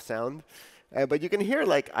wall of sound. But you can hear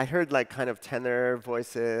I heard like kind of tenor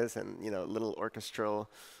voices and little orchestral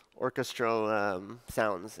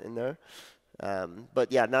sounds in there.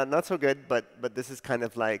 But yeah, not so good, but this is kind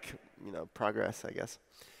of like, progress, I guess.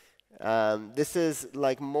 This is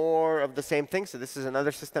like more of the same thing. So this is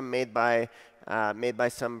another system made by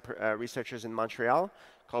some researchers in Montreal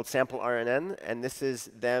called Sample RNN, and this is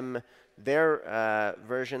their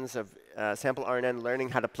versions of Sample RNN learning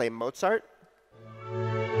how to play Mozart.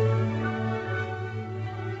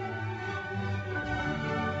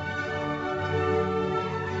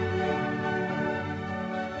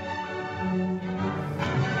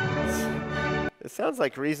 It sounds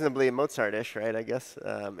like reasonably Mozart-ish, right, I guess,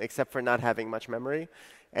 except for not having much memory.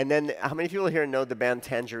 And then how many people here know the band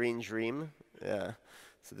Tangerine Dream? Yeah.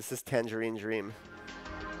 So this is Tangerine Dream.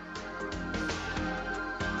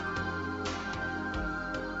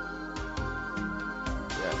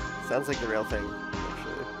 Yeah, sounds like the real thing,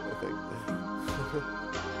 actually, I think.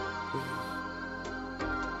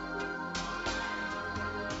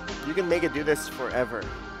 You can make it do this forever.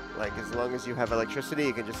 Like, as long as you have electricity,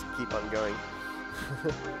 you can just keep on going.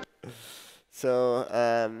 So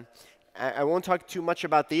I won't talk too much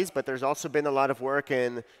about these, but there's also been a lot of work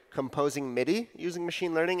in composing MIDI using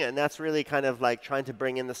machine learning, and that's really kind of like trying to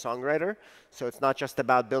bring in the songwriter. So it's not just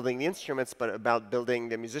about building the instruments, but about building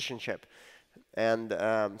the musicianship. And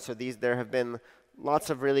so there have been lots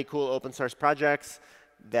of really cool open source projects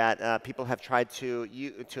that people have tried to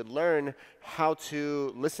learn how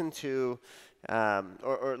to listen to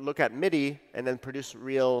or look at MIDI and then produce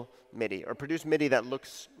real MIDI, or produce MIDI that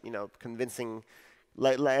looks, convincing,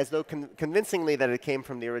 as though convincingly that it came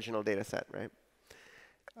from the original data set, right?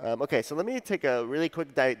 Okay, so let me take a really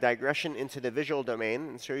quick digression into the visual domain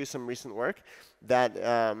and show you some recent work that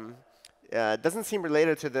doesn't seem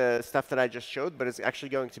related to the stuff that I just showed, but is actually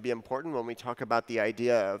going to be important when we talk about the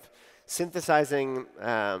idea of synthesizing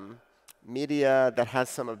media that has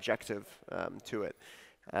some objective to it.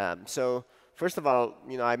 So first of all,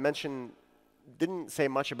 I didn't say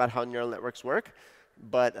much about how neural networks work,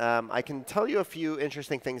 but I can tell you a few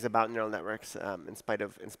interesting things about neural networks in spite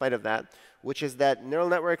of that, which is that neural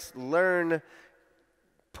networks learn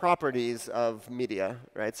properties of media,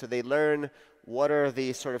 right? So they learn what are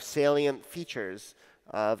the sort of salient features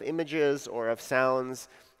of images or of sounds,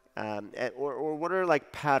 or what are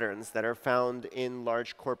like patterns that are found in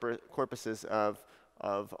large corpuses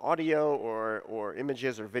of audio or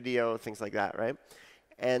images or video, things like that, right?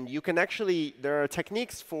 And you can actually, there are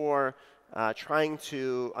techniques for trying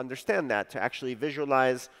to understand that, to actually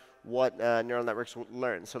visualize what neural networks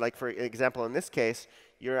learn. So like, for example, in this case,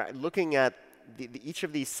 you're looking at each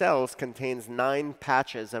of these cells contains 9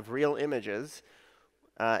 patches of real images,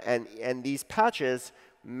 and these patches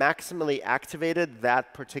maximally activated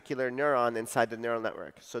that particular neuron inside the neural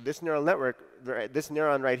network. So this neural network, this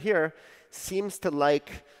neuron right here, seems to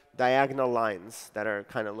like diagonal lines that are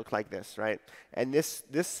kind of look like this, right? And this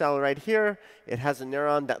cell right here, it has a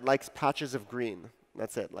neuron that likes patches of green.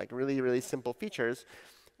 That's it, like really, really simple features.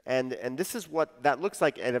 And this is what that looks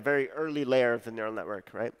like at a very early layer of the neural network,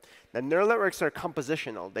 right? Now, neural networks are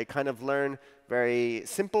compositional. They kind of learn very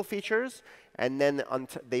simple features, and then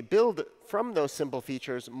they build from those simple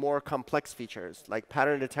features more complex features, like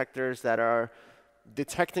pattern detectors that are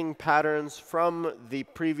detecting patterns from the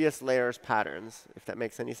previous layer's patterns, if that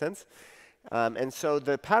makes any sense. And so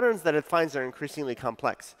the patterns that it finds are increasingly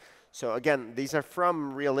complex. So again, these are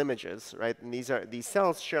from real images, right? And these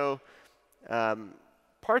cells show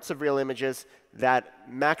parts of real images that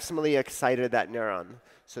maximally excited that neuron.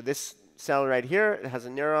 So this cell right here, it has a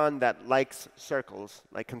neuron that likes circles,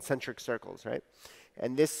 like concentric circles, right?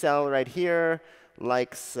 And this cell right here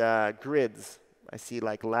likes grids. I see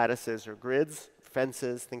like lattices or grids,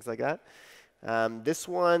 fences, things like that. This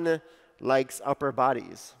one likes upper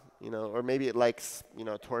bodies, or maybe it likes,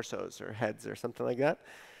 torsos or heads or something like that.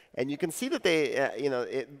 And you can see that they,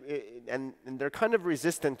 and they're kind of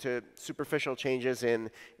resistant to superficial changes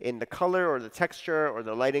in the color or the texture or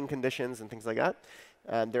the lighting conditions and things like that.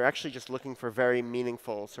 They're actually just looking for very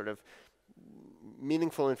meaningful, sort of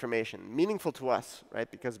meaningful information, meaningful to us,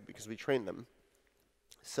 right? Because we train them.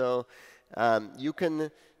 So you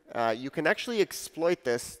can actually exploit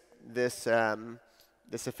this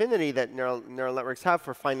affinity that neural networks have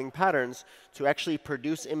for finding patterns to actually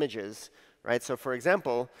produce images. Right? So for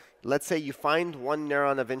example, let's say you find one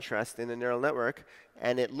neuron of interest in a neural network,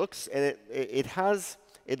 and it looks, and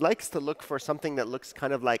it likes to look for something that looks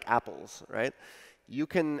kind of like apples, right? You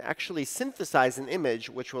can actually synthesize an image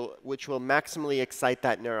which will maximally excite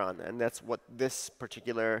that neuron, and that's what this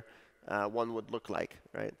particular one would look like,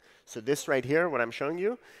 right? So this right here, what I'm showing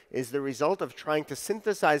you, is the result of trying to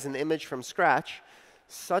synthesize an image from scratch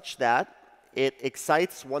such that it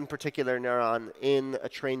excites one particular neuron in a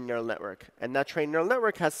trained neural network. And that trained neural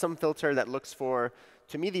network has some filter that looks for,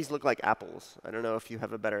 to me, these look like apples. I don't know if you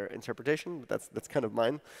have a better interpretation, but that's kind of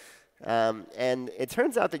mine. And it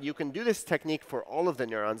turns out that you can do this technique for all of the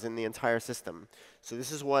neurons in the entire system. So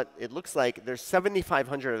this is what it looks like. There's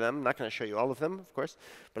 7,500 of them. I'm not going to show you all of them, of course,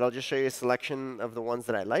 but I'll just show you a selection of the ones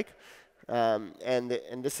that I like. And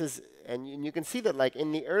you can see that, like,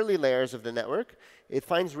 in the early layers of the network, it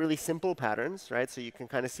finds really simple patterns, right? So you can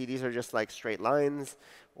kind of see these are just like straight lines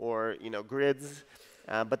or grids.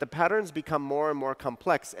 But the patterns become more and more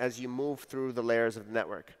complex as you move through the layers of the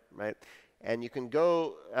network, right? And you can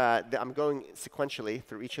go, I'm going sequentially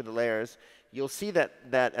through each of the layers. You'll see that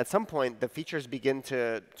at some point, the features begin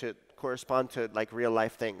to correspond to like real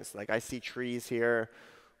life things. Like I see trees here,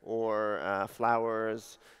 or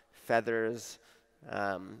flowers, feathers.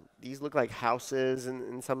 These look like houses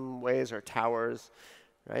in some ways, or towers,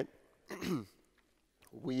 right?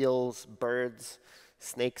 Wheels, birds,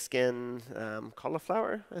 snakeskin,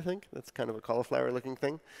 cauliflower, I think. That's kind of a cauliflower-looking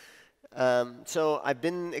thing. So I've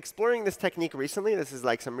been exploring this technique recently. This is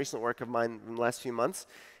like some recent work of mine in the last few months.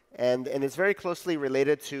 And it's very closely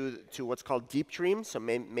related to what's called deep dreams. So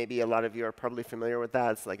maybe a lot of you are probably familiar with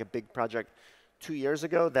that. It's like a big project 2 years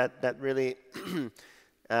ago that really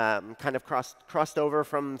kind of crossed over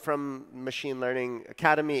from Machine Learning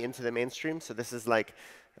Academy into the mainstream. So this is like,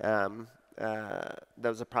 that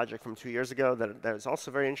was a project from 2 years ago that I was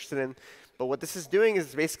also very interested in. But what this is doing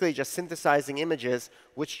is basically just synthesizing images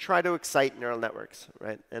which try to excite neural networks,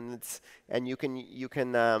 right? And you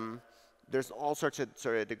can there's all sorts of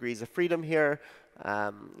degrees of freedom here,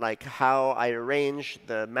 like how I arrange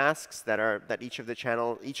the masks that each of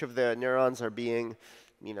the neurons are being,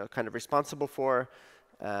 kind of responsible for.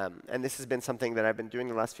 And this has been something that I've been doing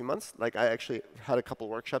the last few months. Like I actually had a couple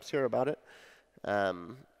workshops here about it,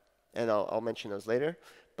 and I'll mention those later.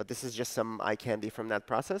 But this is just some eye candy from that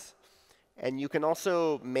process. And you can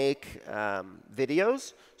also make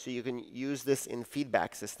videos, so you can use this in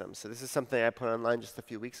feedback systems. So this is something I put online just a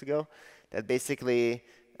few weeks ago that basically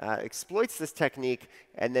exploits this technique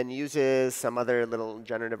and then uses some other little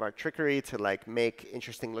generative art trickery to like make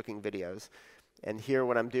interesting looking videos. And here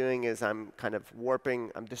what I'm doing is I'm kind of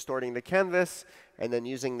I'm distorting the canvas and then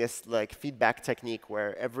using this like feedback technique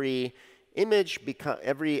where every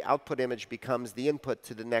output image becomes the input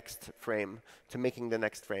to the next frame, to making the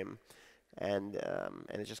next frame. And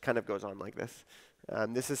it just kind of goes on like this.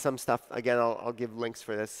 This is some stuff, again, I'll give links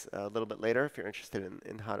for this a little bit later if you're interested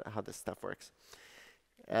in how this stuff works.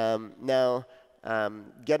 Now,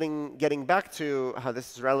 getting back to how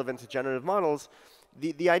this is relevant to generative models,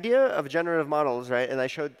 the idea of generative models, right, and I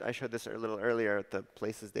showed this a little earlier at the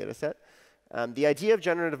Places dataset. The idea of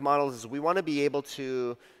generative models is we want to be able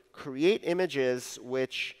to create images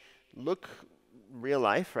which look real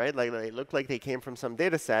life, right? Like they look like they came from some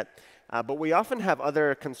data set. But we often have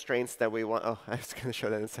other constraints that we want. Oh, I was going to show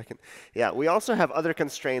that in a second. Yeah, we also have other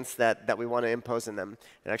constraints that we want to impose in them.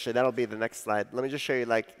 And actually, that'll be the next slide. Let me just show you,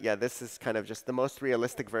 like, yeah, this is kind of just the most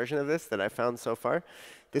realistic version of this that I found so far.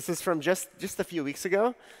 This is from just a few weeks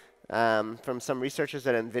ago, from some researchers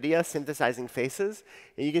at NVIDIA synthesizing faces.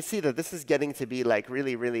 And you can see that this is getting to be like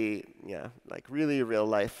really, really, yeah, like really real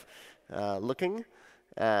life looking.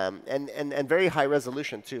 And very high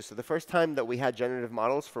resolution too. So the first time that we had generative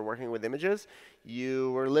models for working with images,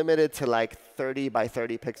 you were limited to like 30 by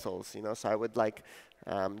 30 pixels. You know, so I would like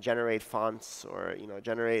generate fonts or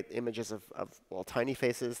generate images of well, tiny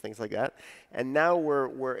faces, things like that. And now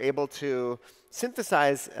we're able to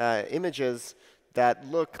synthesize images that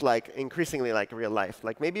look like increasingly like real life.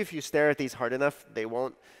 Like maybe if you stare at these hard enough, they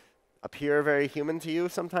won't appear very human to you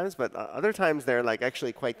sometimes, but other times they're like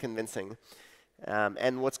actually quite convincing.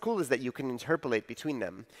 And what's cool is that you can interpolate between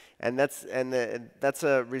them. And that's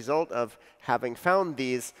a result of having found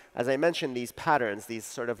these, as I mentioned, these patterns, these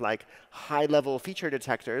sort of like high-level feature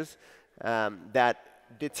detectors that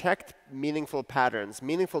detect meaningful patterns,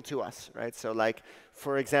 meaningful to us, right? So like,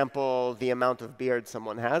 for example, the amount of beard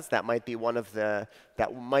someone has, that might be one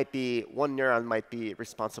neuron might be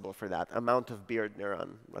responsible for that, amount of beard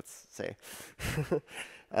neuron, let's say.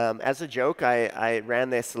 As a joke, I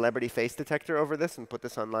ran a celebrity face detector over this and put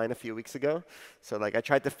this online a few weeks ago. So like I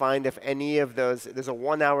tried to find if any of those, there's a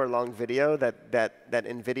 1 hour long video that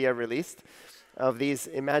NVIDIA released of these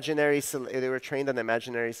imaginary, they were trained on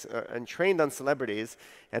and trained on celebrities.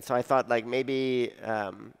 And so I thought like maybe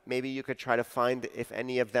you could try to find if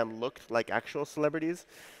any of them looked like actual celebrities.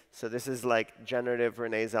 So this is like generative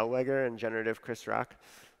Renee Zellweger and generative Chris Rock.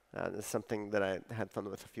 This is something that I had fun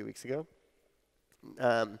with a few weeks ago.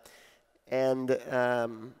 So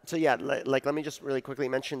yeah, like let me just really quickly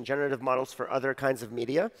mention generative models for other kinds of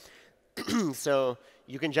media. So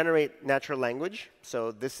you can generate natural language.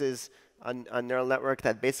 So this is a neural network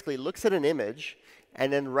that basically looks at an image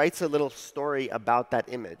and then writes a little story about that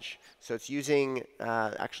image. So it's using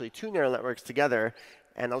actually 2 neural networks together.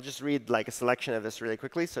 And I'll just read like a selection of this really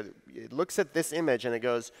quickly. So it looks at this image and it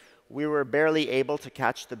goes, "We were barely able to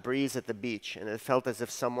catch the breeze at the beach, and it felt as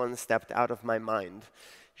if someone stepped out of my mind.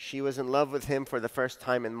 She was in love with him for the first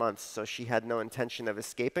time in months, so she had no intention of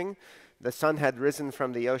escaping. The sun had risen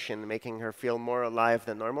from the ocean, making her feel more alive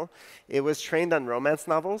than normal." It was trained on romance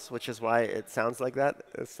novels, which is why it sounds like that.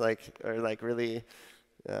 It's like, or like really,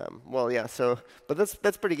 well, yeah. So, but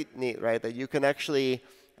that's pretty neat, right? That you can actually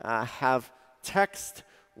have text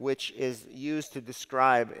which is used to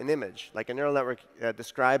describe an image. Like a neural network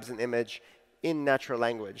describes an image in natural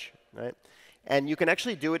language, right? And you can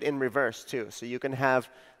actually do it in reverse too. So you can have,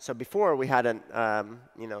 so before we had an,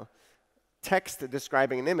 text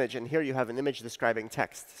describing an image, and here you have an image describing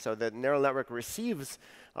text. So the neural network receives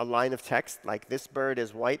a line of text, like this bird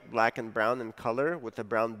is white, black, and brown in color with a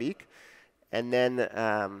brown beak. And then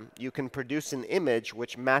you can produce an image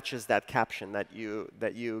which matches that caption that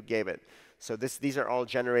you gave it. So these are all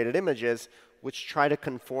generated images which try to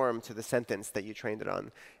conform to the sentence that you trained it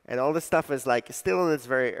on. And all this stuff is like still in its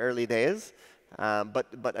very early days.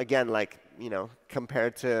 But again, like,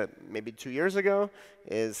 compared to maybe 2 years ago,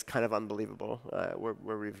 is kind of unbelievable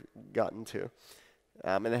where we've gotten to.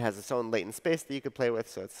 And it has its own latent space that you could play with,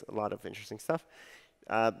 so it's a lot of interesting stuff.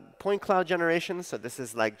 Point cloud generation, so this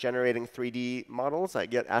is like generating 3D models. I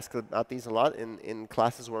get asked about these a lot in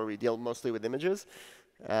classes where we deal mostly with images.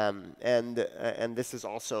 And this has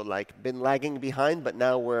also like been lagging behind, but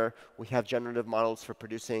now we have generative models for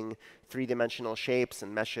producing 3-dimensional shapes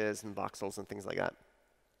and meshes and voxels and things like that.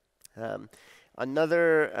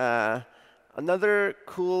 Another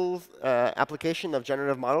cool application of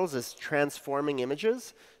generative models is transforming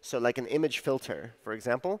images. So like an image filter, for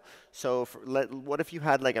example. So what if you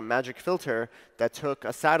had like a magic filter that took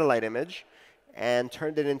a satellite image and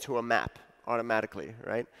turned it into a map automatically,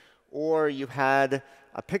 right? Or you had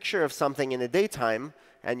a picture of something in the daytime,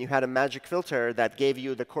 and you had a magic filter that gave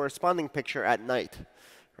you the corresponding picture at night,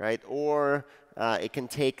 right? Or it can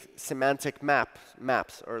take semantic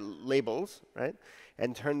maps or labels, right,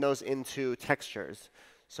 and turn those into textures.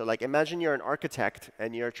 So like imagine you're an architect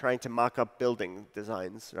and you're trying to mock up building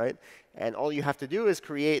designs, right? And all you have to do is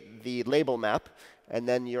create the label map, and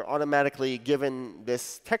then you're automatically given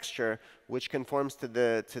this texture which conforms to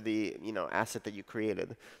the asset that you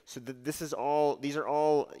created. So these are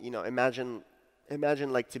all imagine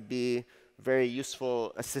like to be very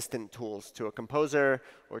useful assistant tools to a composer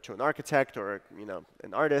or to an architect or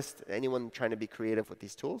an artist, anyone trying to be creative with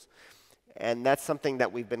these tools. And that's something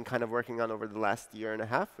that we've been kind of working on over the last 1.5 years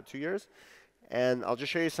or 2 years. And I'll just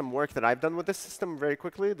show you some work that I've done with this system very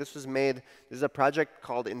quickly. This is a project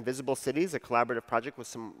called Invisible Cities, a collaborative project with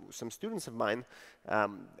some students of mine,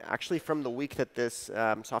 actually from the week that this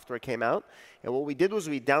software came out. And what we did was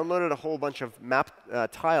we downloaded a whole bunch of map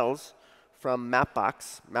tiles from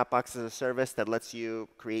Mapbox. Mapbox is a service that lets you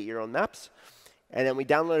create your own maps. And then we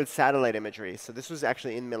downloaded satellite imagery. So this was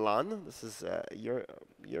actually in Milan. This is a year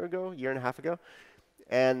and a half ago.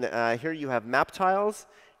 And here you have map tiles.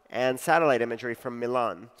 and satellite imagery from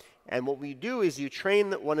Milan. And what we do is you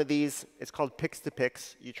train one of these, it's called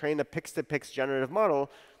pix-to-pix. You train a pix-to-pix generative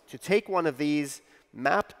model to take one of these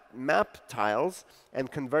map tiles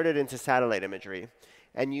and convert it into satellite imagery.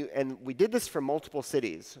 And we did this for multiple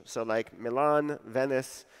cities. So like Milan,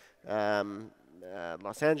 Venice,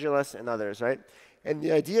 Los Angeles, and others, right? And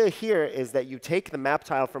the idea here is that you take the map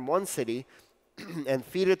tile from one city and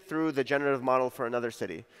feed it through the generative model for another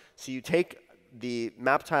city. So you take the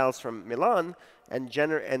map tiles from Milan and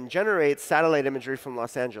generate satellite imagery from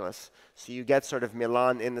Los Angeles. So you get sort of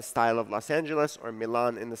Milan in the style of Los Angeles or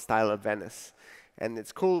Milan in the style of Venice. And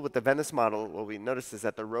it's cool with the Venice model, what we noticed is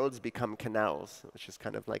that the roads become canals, which is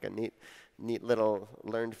kind of like a neat little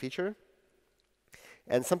learned feature.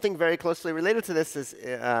 And something very closely related to this is,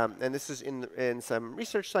 and this is in some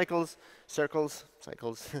research circles, something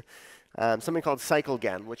called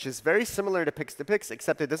CycleGAN, which is very similar to pix-to-pix,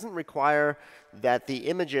 except it doesn't require that the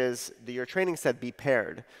images that your training set be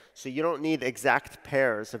paired. So you don't need exact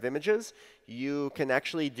pairs of images. You can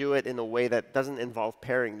actually do it in a way that doesn't involve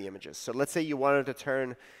pairing the images. So let's say you wanted to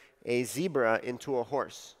turn a zebra into a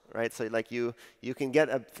horse, right? So like you can get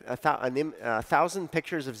a 1,000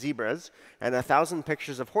 pictures of zebras and 1,000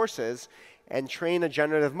 pictures of horses and train a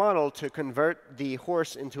generative model to convert the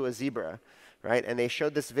horse into a zebra, right? And they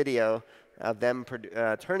showed this video of them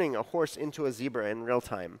turning a horse into a zebra in real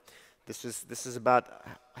time. This is about,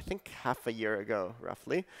 I think, half a year ago,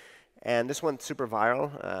 roughly. And this went super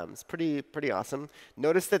viral. It's pretty awesome.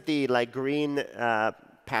 Notice that the green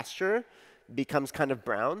pasture becomes kind of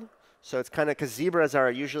brown. So it's kind of, because zebras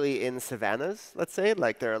are usually in savannas, let's say,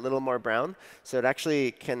 like they're a little more brown. So it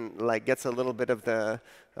actually gets a little bit of the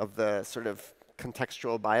sort of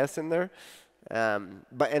contextual bias in there.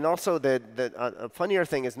 And also a funnier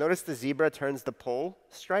thing is, notice the zebra turns the pole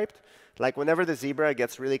striped. Like whenever the zebra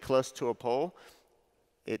gets really close to a pole,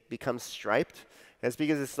 it becomes striped. That's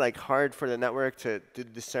because it's like hard for the network to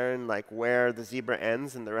discern like where the zebra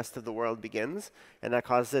ends and the rest of the world begins, and that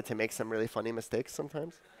causes it to make some really funny mistakes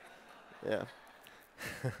sometimes. Yeah.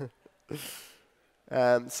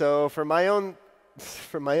 So for my own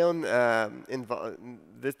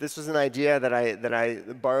this was an idea that I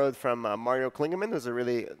borrowed from Mario Klingemann, who's a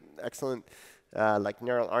really excellent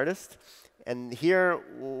neural artist. And here,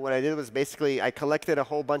 what I did was basically I collected a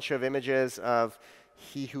whole bunch of images of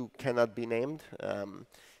he who cannot be named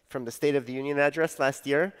from the State of the Union address last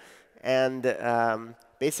year, and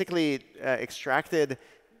basically extracted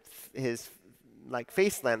his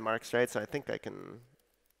face landmarks, right? So I think I can.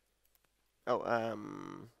 Oh, I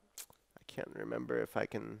can't remember if I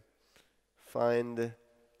can find. Is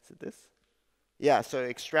it this? Yeah. So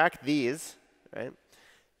extract these, right?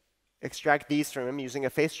 Extract these from him using a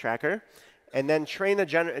face tracker, and then train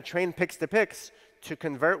pix-to-pix to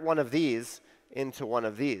convert one of these into one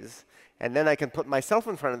of these. And then I can put myself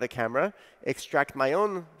in front of the camera, extract my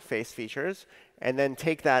own face features, and then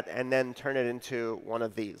take that and then turn it into one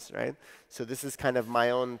of these, right? So this is kind of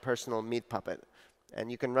my own personal meat puppet. And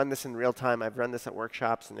you can run this in real time. I've run this at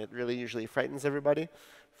workshops, and it really usually frightens everybody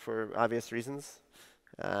for obvious reasons.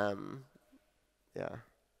 Yeah,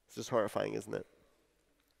 it's just horrifying, isn't it?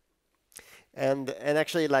 And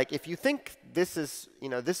actually, if you think this is,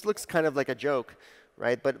 this looks kind of like a joke,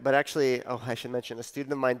 right? But actually, oh, I should mention, a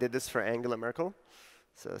student of mine did this for Angela Merkel.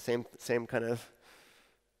 So same kind of,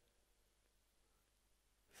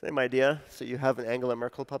 same idea. So you have an Angela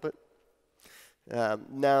Merkel puppet.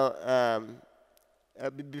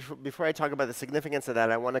 Before I talk about the significance of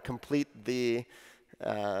that, I want to complete the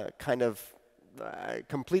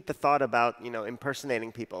complete the thought about impersonating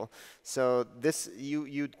people. So this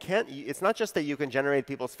you can't. It's not just that you can generate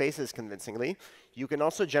people's faces convincingly. You can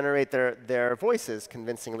also generate their voices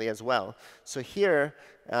convincingly as well. So here,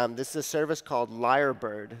 this is a service called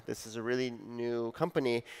Lyrebird. This is a really new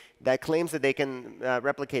company that claims that they can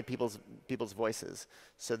replicate people's voices.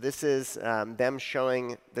 So this is them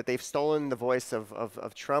showing that they've stolen the voice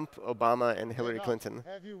of Trump, Obama, and Hillary Clinton.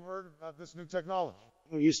 Have you heard about this new technology?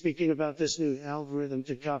 Are you speaking about this new algorithm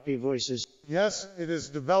to copy voices? Yes, it is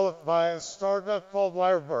developed by a startup called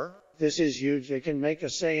Lyrebird. This is huge. They can make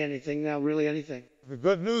us say anything now, really anything. The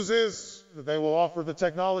good news is that they will offer the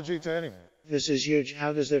technology to anyone. This is huge.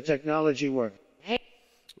 How does their technology work?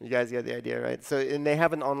 You guys get the idea, right? So, and they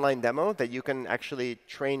have an online demo that you can actually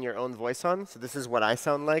train your own voice on. So this is what I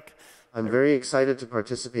sound like. I'm very excited to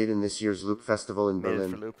participate in this year's Loop Festival in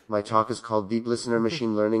Berlin. My talk is called Deep Listener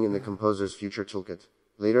Machine Learning in the Composer's Future Toolkit.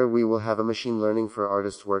 Later, we will have a machine learning for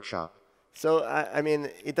artists workshop. So, I mean,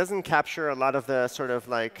 it doesn't capture a lot of the sort of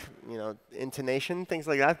intonation, things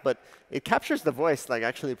like that, but it captures the voice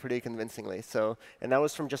actually pretty convincingly. So, and that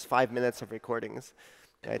was from just 5 minutes of recordings.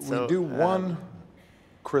 Right? We do one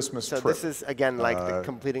Christmas trip. So this is, again, like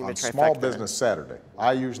completing the trifecta. On Small Business Saturday.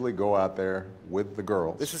 I usually go out there with the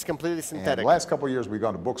girls. This is completely synthetic. And the last couple of years, we've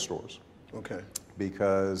gone to bookstores. Okay.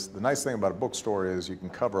 Because the nice thing about a bookstore is you can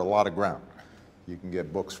cover a lot of ground. You can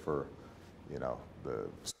get books for, you know, the...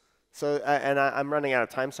 So, and I'm running out of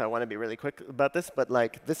time, so I want to be really quick about this. But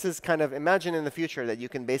like, this is kind of, imagine in the future that you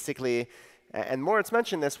can basically, and Moritz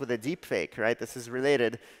mentioned this with a deep fake, right? This is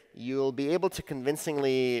related. You'll be able to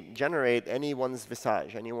convincingly generate anyone's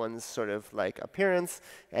visage, anyone's sort of like appearance,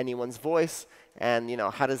 anyone's voice, and you know,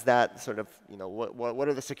 how does that sort of, you know, what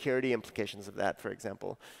are the security implications of that, for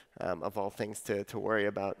example, of all things to worry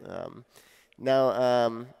about.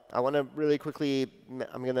 Now, I want to really quickly,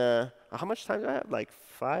 I'm going to, how much time do I have? Like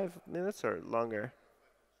 5 minutes or longer?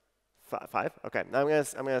 5? Okay, now I'm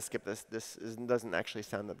gonna skip this. This doesn't actually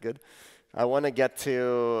sound that good. I want to get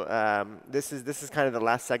to, this is kind of the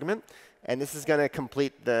last segment. And this is going to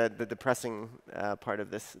complete the depressing part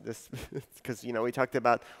of this because you know we've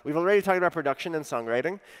already talked about production and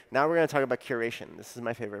songwriting. Now we're going to talk about curation. This is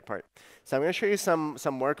my favorite part. So I'm going to show you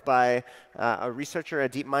some work by a researcher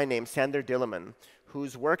at DeepMind named Sander Dillerman,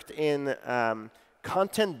 who's worked in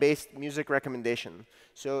content-based music recommendation.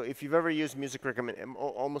 So if you've ever used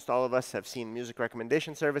almost all of us have seen music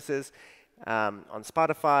recommendation services on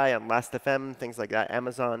Spotify, on Last.fm, things like that,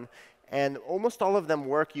 Amazon. And almost all of them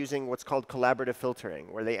work using what's called collaborative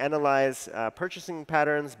filtering, where they analyze purchasing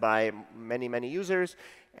patterns by many, many users.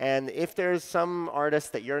 And if there's some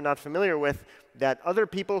artist that you're not familiar with that other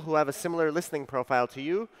people who have a similar listening profile to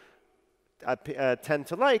you tend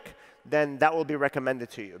to like, then that will be recommended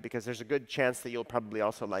to you, because there's a good chance that you'll probably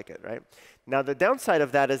also like it, right? Now, the downside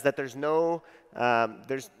of that is that there's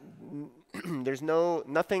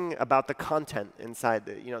nothing about the content inside.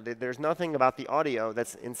 There's nothing about the audio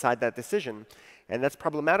that's inside that decision. And that's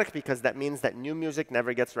problematic because that means that new music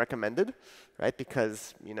never gets recommended, right?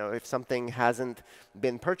 Because if something hasn't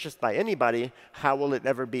been purchased by anybody, how will it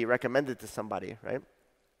ever be recommended to somebody, right?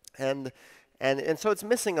 And so it's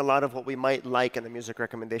missing a lot of what we might like in the music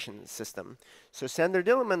recommendation system. So Sander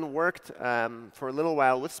Dillerman worked for a little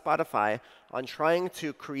while with Spotify on trying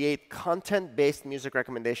to create content-based music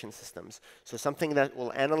recommendation systems. So something that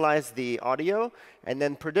will analyze the audio and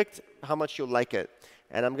then predict how much you'll like it.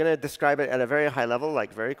 And I'm going to describe it at a very high level,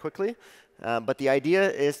 like very quickly. But the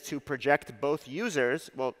idea is to project both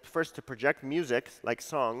users, well, first to project music, like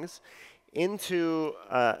songs, into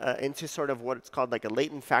sort of what's called like a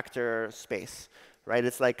latent factor space, right?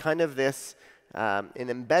 It's like kind of this, an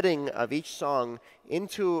embedding of each song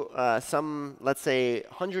into some, let's say,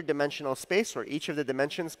 100-dimensional space where each of the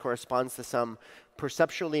dimensions corresponds to some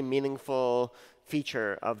perceptually meaningful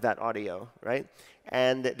feature of that audio, right?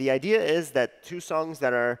 And the idea is that two songs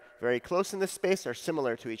that are very close in this space are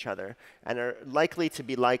similar to each other and are likely to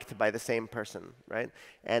be liked by the same person, right?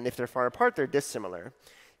 And if they're far apart, they're dissimilar.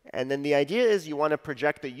 And then the idea is you want to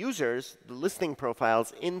project the users, the listening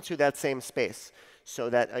profiles, into that same space so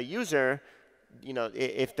that a user,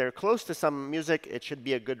 if they're close to some music, it should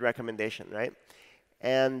be a good recommendation, right?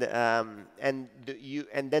 And then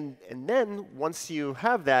once you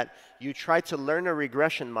have that, you try to learn a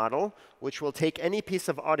regression model, which will take any piece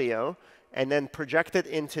of audio and then project it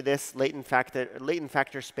into this latent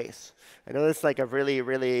factor space. I know it's like a really,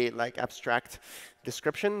 really like abstract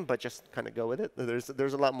description, but just kind of go with it. There's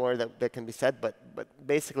a lot more that can be said, but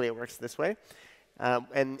basically it works this way.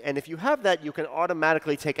 And if you have that, you can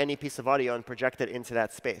automatically take any piece of audio and project it into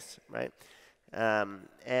that space, right?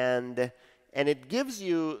 And it gives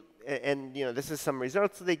you, and this is some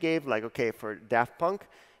results that they gave, like okay, for Daft Punk,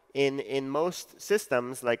 in most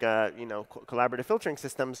systems, like collaborative filtering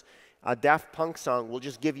systems, a Daft Punk song will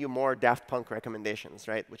just give you more Daft Punk recommendations,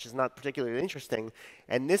 right? Which is not particularly interesting.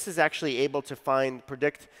 And this is actually able to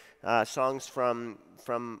predict songs from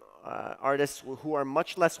artists who are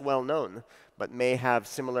much less well known, but may have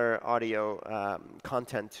similar audio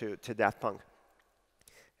content to Daft Punk.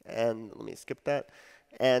 And let me skip that.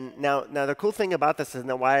 And now the cool thing about this is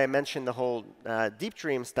now why I mentioned the whole Deep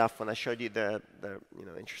Dream stuff when I showed you the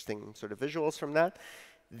interesting sort of visuals from that.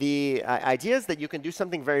 The idea is that you can do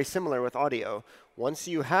something very similar with audio. Once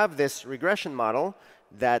you have this regression model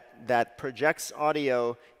that projects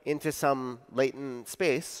audio into some latent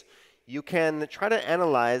space, you can try to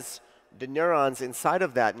analyze the neurons inside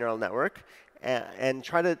of that neural network and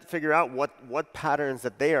try to figure out what patterns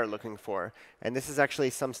that they are looking for. And this is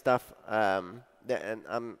actually some stuff, and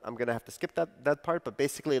I'm going to have to skip that part, but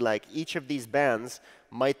basically like each of these bands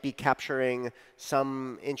might be capturing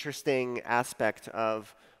some interesting aspect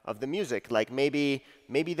of the music. Like maybe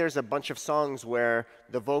there's a bunch of songs where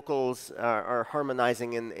the vocals are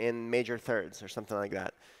harmonizing in major thirds or something like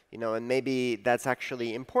that. You know, and maybe that's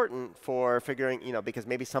actually important for figuring, you know, because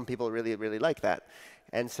maybe some people really, really like that.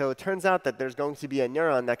 And so it turns out that there's going to be a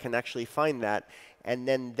neuron that can actually find that, and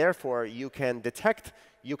then therefore you can detect,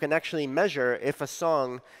 you can actually measure if a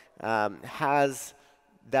song has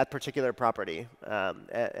that particular property,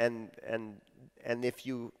 and if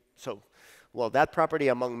you, so, well, that property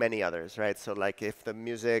among many others, right? So like if the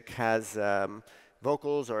music has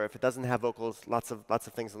vocals, or if it doesn't have vocals, lots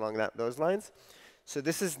of things along those lines. So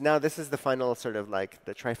this is the final sort of like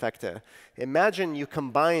the trifecta. Imagine you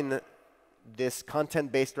combine this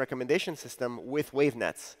content-based recommendation system with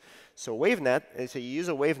WaveNets. So so you use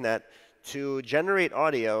a WaveNet to generate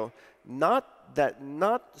audio, not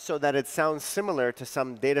so that it sounds similar to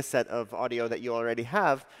some data set of audio that you already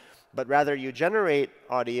have, but rather you generate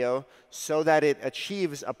audio so that it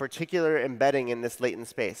achieves a particular embedding in this latent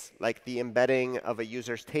space, like the embedding of a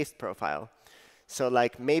user's taste profile. So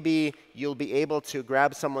like maybe you'll be able to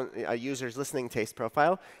grab a user's listening taste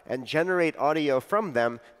profile and generate audio from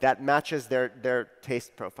them that matches their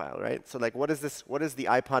taste profile, right? So like what is the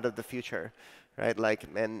iPod of the future, right? Like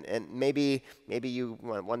and maybe you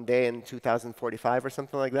one day in 2045 or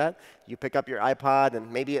something like that, you pick up your iPod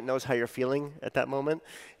and maybe it knows how you're feeling at that moment,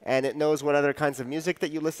 and it knows what other kinds of music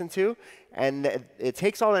that you listen to, and it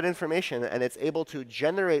takes all that information and it's able to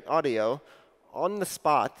generate audio on the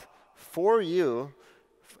spot for you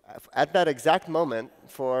at that exact moment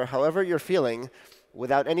for however you're feeling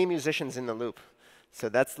without any musicians in the loop. So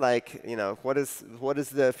that's like, you know, what does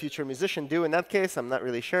the future musician do in that case? I'm not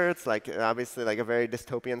really sure. It's like obviously like a very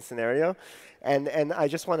dystopian scenario. And I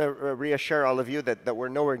just want to reassure all of you that we're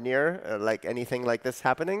nowhere near like anything like this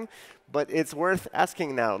happening. But it's worth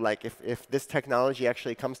asking now, like if this technology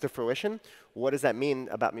actually comes to fruition, what does that mean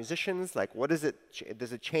about musicians? Like does it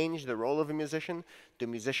change the role of a musician? Do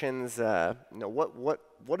musicians, you know,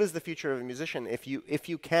 what is the future of a musician if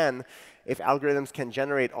algorithms can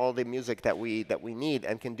generate all the music that we need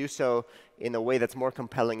and can do so in a way that's more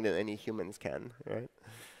compelling than any humans can, right?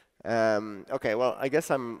 Okay, well, I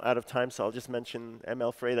guess I'm out of time, so I'll just mention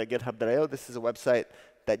mlfreida.github.io. This is a website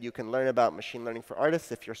that you can learn about machine learning for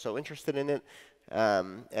artists if you're so interested in it.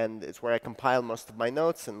 And it's where I compile most of my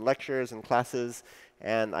notes and lectures and classes.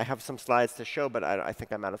 And I have some slides to show, but I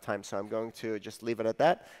think I'm out of time, so I'm going to just leave it at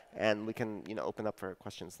that. And we can, you know, open up for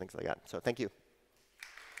questions, things like that. So thank you.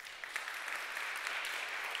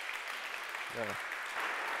 Yeah.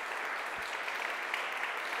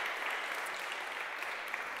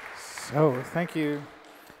 So thank you,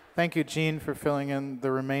 Gene, for filling in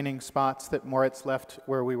the remaining spots that Moritz left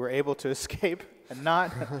where we were able to escape and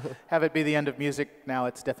not have it be the end of music. Now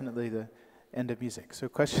it's definitely the end of music. So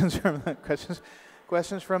questions from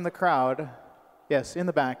the crowd. Yes, in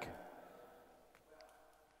the back.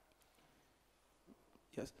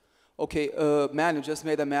 Yes. Okay, man, you just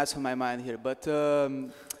made a mess of my mind here. But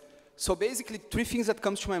so basically, three things that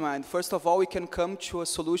comes to my mind. First of all, we can come to a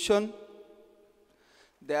solution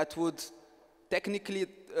that would technically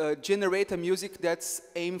generate a music that's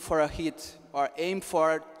aimed for a hit, or aimed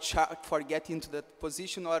for getting into that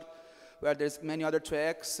position, or where there's many other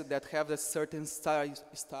tracks that have a certain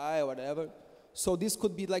style, whatever. So this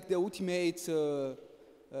could be like the ultimate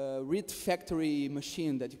hit factory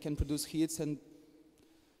machine that you can produce hits and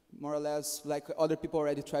more or less like other people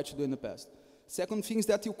already tried to do in the past. Second thing is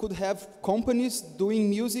that you could have companies doing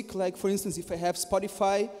music, like for instance, if I have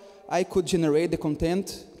Spotify, I could generate the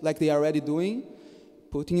content like they are already doing,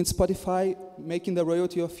 putting in Spotify, making the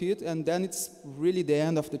royalty of it, and then it's really the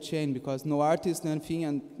end of the chain because no artist, nothing,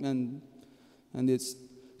 and it's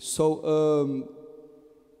so.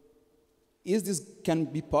 Is this can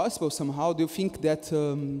be possible somehow? Do you think that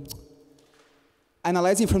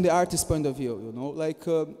analyzing from the artist's point of view, you know, like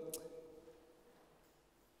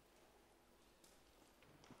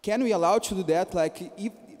can we allow to do that? Like,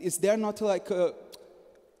 is there not like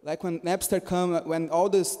when Napster came, when all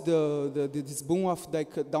this boom of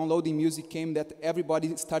like downloading music came, that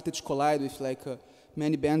everybody started to collide with, like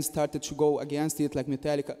many bands started to go against it, like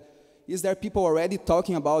Metallica. Is there people already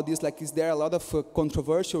talking about this? Like, is there a lot of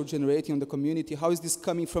controversial generating on the community? How is this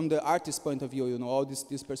coming from the artist's point of view? You know, all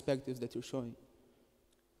these perspectives that you're showing.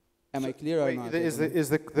 Am I clear or not?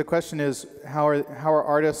 The question is how are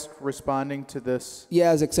artists responding to this?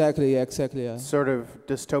 Yes, exactly, exactly. Yeah. Sort of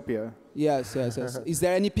dystopia. Yes. Is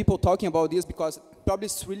there any people talking about this? Because probably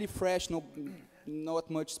it's really fresh. not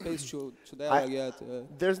much space to dialogue yet.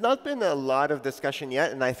 There's not been a lot of discussion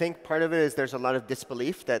yet, and I think part of it is there's a lot of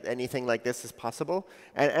disbelief that anything like this is possible.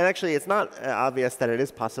 And actually, it's not obvious that it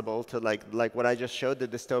is possible to like what I just showed, the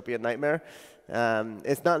dystopian nightmare.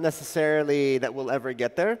 It's not necessarily that we'll ever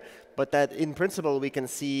get there, but that in principle we can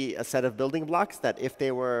see a set of building blocks that if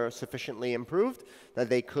they were sufficiently improved, that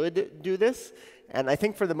they could do this. And I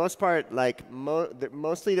think for the most part, like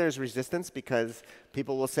mostly there's resistance because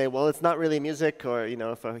people will say, well, it's not really music, or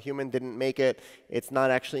if a human didn't make it, it's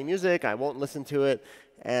not actually music. I won't listen to it.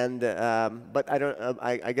 And but I don't.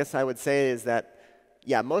 I guess I would say is that,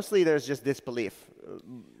 yeah, mostly there's just disbelief.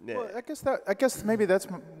 Well, I guess maybe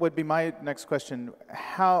would be my next question.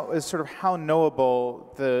 How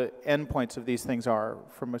knowable the endpoints of these things are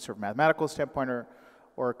from a sort of mathematical standpoint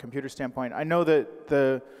or a computer standpoint. I know that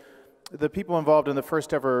the people involved in the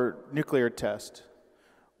first ever nuclear test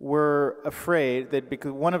were afraid that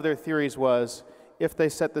because one of their theories was if they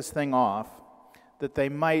set this thing off, that they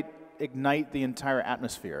might ignite the entire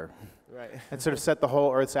atmosphere. Right. And sort of set the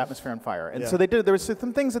whole Earth's atmosphere on fire. And so they did. There were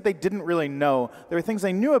some things that they didn't really know. There were things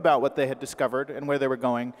they knew about what they had discovered and where they were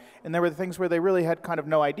going, and there were things where they really had kind of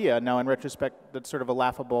no idea. Now, in retrospect, that's sort of a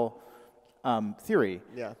laughable theory.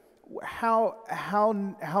 Yeah.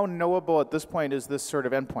 How knowable at this point is this sort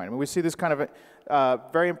of endpoint? I mean, we see this kind of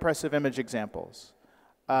very impressive image examples.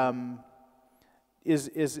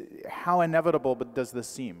 How inevitable does this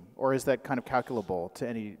seem, or is that kind of calculable to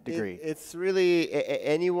any degree? It's really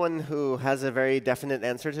anyone who has a very definite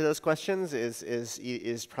answer to those questions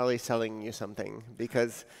is probably selling you something,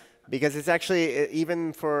 because it's actually,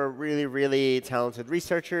 even for really talented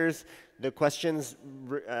researchers, the questions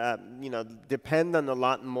depend on a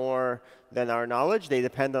lot more than our knowledge. They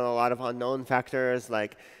depend on a lot of unknown factors,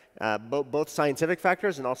 like both scientific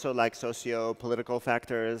factors and also like socio-political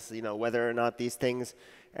factors, whether or not these things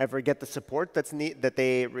ever get the support that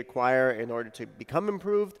they require in order to become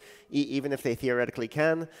improved, even if they theoretically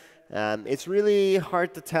can. It's really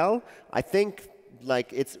hard to tell. I think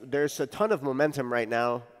there's a ton of momentum right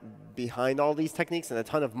now behind all these techniques and a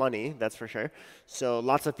ton of money, that's for sure. So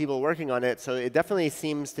lots of people working on it. So it definitely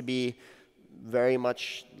seems to be very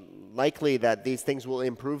much likely that these things will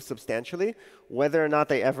improve substantially. Whether or not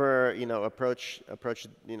they ever, approach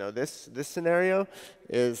this scenario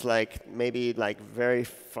is maybe very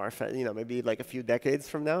far-fetched, maybe like a few decades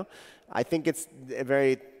from now. I think it's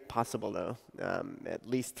very possible though, at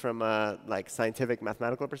least from a scientific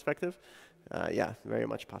mathematical perspective. Yeah, very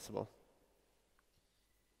much possible.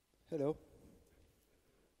 Hello.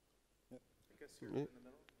 I guess you're in the middle.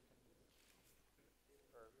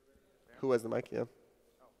 Who has the mic? Yeah.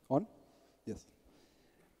 On? Yes.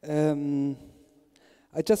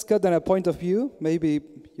 I just got a point of view. Maybe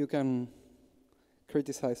you can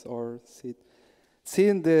criticize or see it.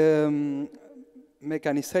 Seeing the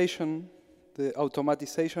mechanization, the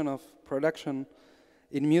automatization of production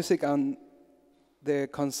in music and the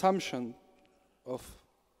consumption of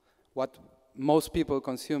what most people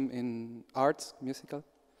consume in arts, musical,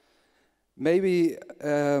 maybe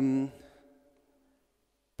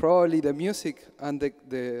probably the music and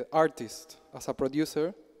the artist as a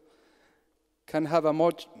producer can have a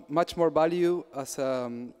much more value as,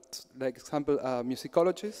 like example, a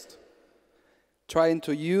musicologist trying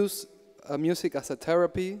to use music as a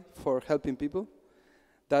therapy for helping people,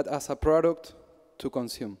 that as a product to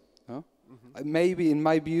consume. No? Mm-hmm. Maybe in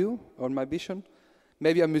my view or my vision,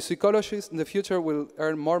 maybe a musicologist in the future will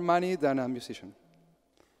earn more money than a musician.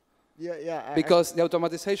 Yeah. Because the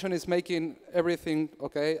automatization is making everything,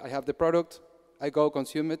 okay, I have the product, I go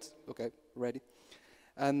consume it, okay, ready.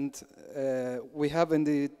 And we have in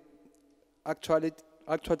the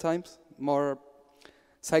actual times more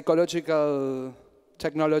psychological,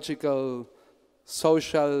 technological,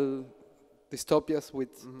 social dystopias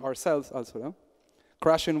with ourselves also, no?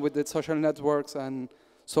 Crashing with the social networks and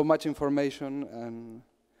so much information and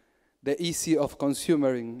the easy of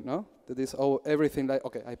consuming, no? That is everything like,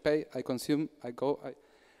 okay, I pay, I consume, I go,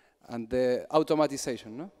 and the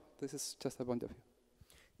automatization, no? This is just a point of view.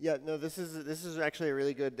 Yeah, no, this is actually a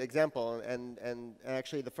really good example, and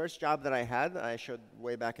actually the first job that I had, I showed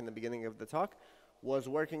way back in the beginning of the talk, was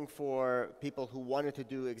working for people who wanted to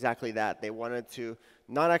do exactly that. They wanted to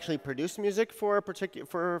not actually produce music for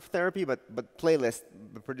therapy, but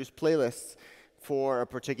produce playlists for a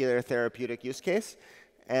particular therapeutic use case.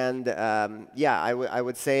 And yeah, I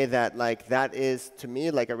would say that like that is to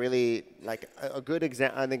me like a really like a good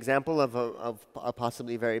example of a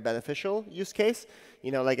possibly very beneficial use case.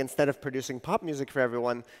 You know, like instead of producing pop music for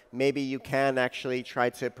everyone, maybe you can actually try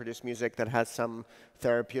to produce music that has some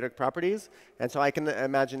therapeutic properties. And so I can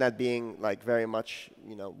imagine that being like very much,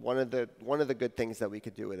 you know, one of the good things that we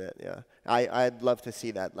could do with it. Yeah, I'd love to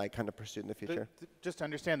see that like kind of pursued in the future. Just to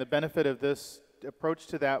understand, the benefit of this approach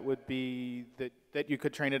to that would be that you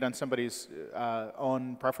could train it on somebody's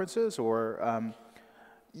own preferences, or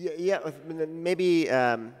yeah, maybe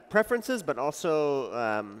preferences, but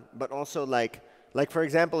also like for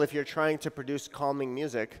example, if you're trying to produce calming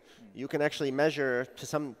music, you can actually measure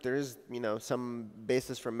there is, you know, some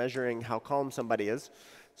basis for measuring how calm somebody is.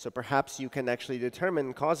 So perhaps you can actually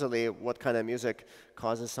determine causally what kind of music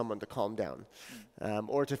causes someone to calm down,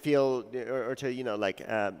 or to feel, or to, you know,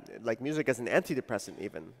 like music as an antidepressant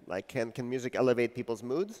even. Like can music elevate people's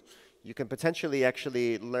moods? You can potentially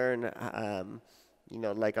actually learn, you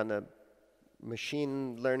know, like on a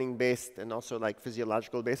machine learning based and also like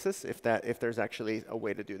physiological basis, if there's actually a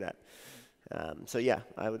way to do that. So yeah,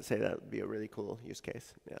 I would say that would be a really cool use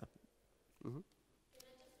case. Yeah. Mm-hmm.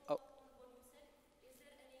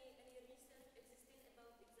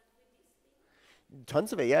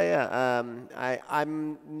 Tons of it, yeah.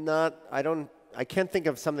 I can't think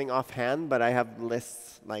of something offhand, but I have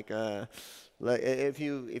lists like I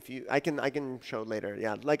can show later.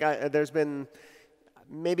 Yeah, like there's been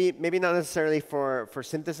maybe not necessarily for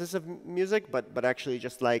synthesis of music, but actually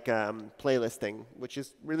just like playlisting, which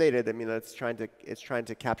is related. I mean, it's trying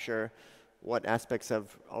to capture what aspects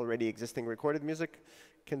of already existing recorded music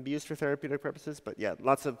can be used for therapeutic purposes. But yeah,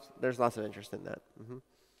 there's lots of interest in that. Mm-hmm.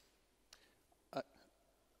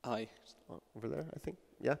 Hi. Over there, I think.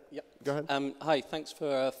 Yeah? Yep. Go ahead. Hi, thanks for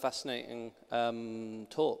a fascinating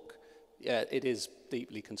talk. Yeah, it is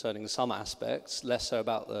deeply concerning in some aspects, less so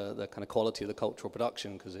about the kind of quality of the cultural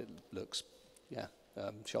production, because it looks,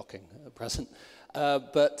 shocking at present.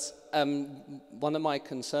 But one of my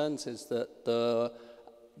concerns is that the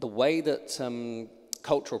way that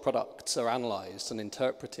cultural products are analysed and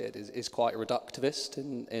interpreted is quite reductivist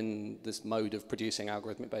in this mode of producing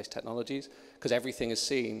algorithmic-based technologies, because everything is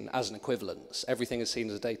seen as an equivalence. Everything is seen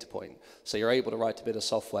as a data point. So you're able to write a bit of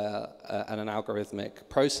software and an algorithmic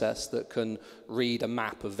process that can read a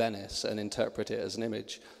map of Venice and interpret it as an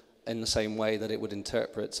image in the same way that it would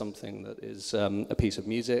interpret something that is a piece of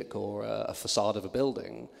music or a facade of a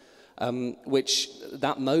building, which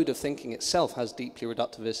that mode of thinking itself has deeply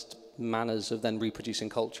reductivist manners of then reproducing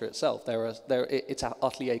culture itself. It's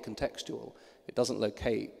utterly acontextual. It doesn't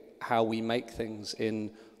locate how we make things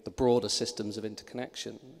in the broader systems of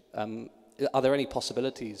interconnection. Are there any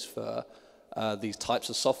possibilities for these types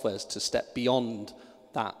of softwares to step beyond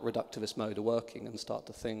that reductivist mode of working and start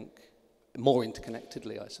to think more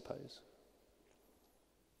interconnectedly, I suppose?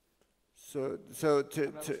 I'm not sure if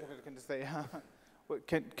I can just say,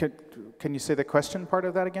 can you say the question part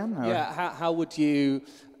of that again? Or? Yeah,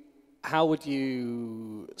 how would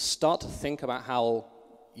you start to think about how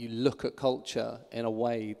you look at culture in a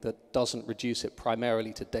way that doesn't reduce it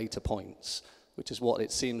primarily to data points, which is what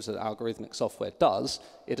it seems that algorithmic software does.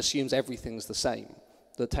 It assumes everything's the same.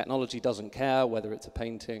 The technology doesn't care whether it's a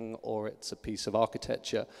painting or it's a piece of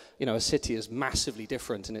architecture. You know, a city is massively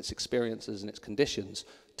different in its experiences and its conditions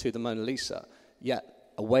to the Mona Lisa. Yet,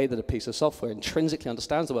 a way that a piece of software intrinsically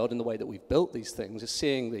understands the world in the way that we've built these things is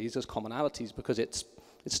seeing these as commonalities, because it's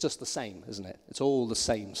just the same, isn't it? It's all the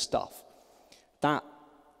same stuff. That,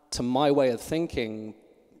 to my way of thinking,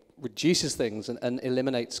 reduces things and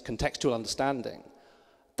eliminates contextual understanding.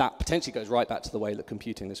 That potentially goes right back to the way that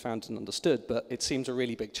computing is found and understood, but it seems a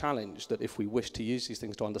really big challenge that if we wish to use these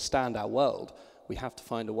things to understand our world, we have to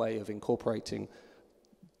find a way of incorporating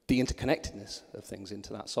the interconnectedness of things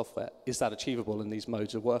into that software. Is that achievable in these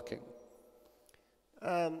modes of working?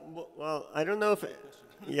 Well, I don't know if...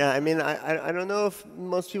 Yeah, I mean, I don't know if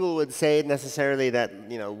most people would say necessarily that,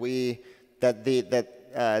 you know,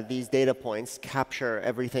 these data points capture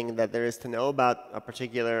everything that there is to know about a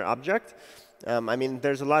particular object. I mean,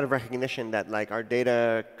 there's a lot of recognition that like our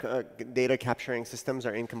data capturing systems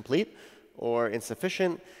are incomplete or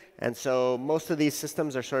insufficient, and so most of these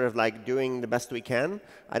systems are sort of like doing the best we can.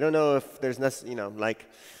 I don't know if there's the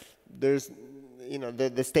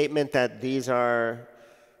statement that these are.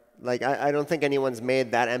 Like, I don't think anyone's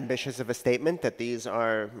made that ambitious of a statement that these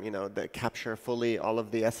are, you know, that capture fully all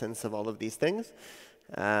of the essence of all of these things.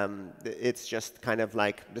 It's just kind of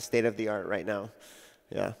like the state of the art right now.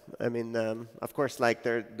 Yeah, I mean, of course, like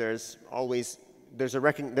there's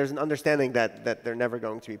an understanding that they're never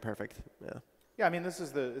going to be perfect. Yeah. Yeah, I mean, this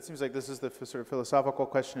is it seems like this is the sort of philosophical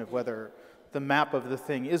question of whether the map of the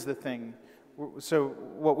thing is the thing. So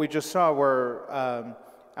what we just saw were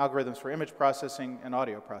algorithms for image processing and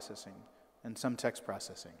audio processing and some text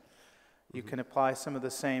processing. You can apply some of the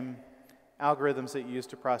same algorithms that you use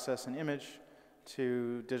to process an image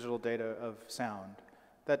to digital data of sound.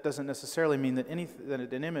 That doesn't necessarily mean that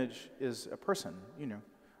an image is a person, you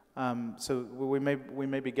know. So we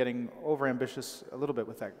may be getting overambitious a little bit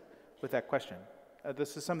with that question.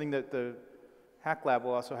 This is something that the Hacklab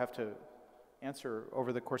will also have to answer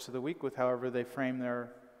over the course of the week with however they frame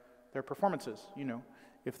their performances. You know,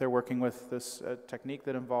 if they're working with this technique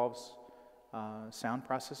that involves sound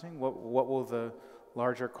processing, what will the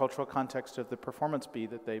larger cultural context of the performance be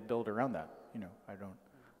that they build around that? You know,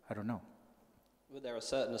 I don't know. But there are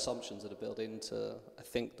certain assumptions that are built into, I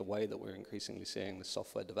think, the way that we're increasingly seeing the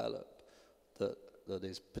software develop that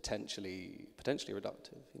is potentially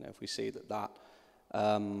reductive. You know, if we see that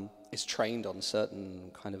is trained on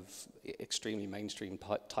certain kind of extremely mainstream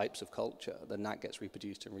types of culture, then that gets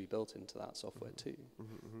reproduced and rebuilt into that software too.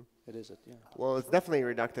 It is, yeah. Well, it's definitely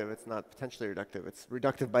reductive. It's not potentially reductive. It's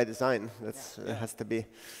reductive by design. That's it has to be,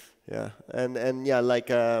 yeah. And yeah, like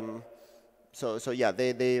so yeah,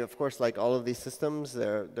 they of course, like all of these systems,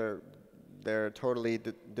 they're totally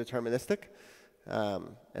deterministic,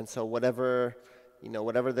 and so whatever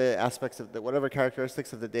the aspects of whatever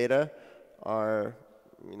characteristics of the data are,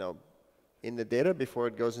 you know, in the data before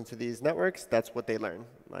it goes into these networks, that's what they learn.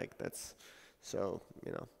 Like that's, so,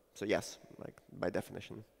 you know, so yes, like by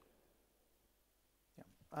definition.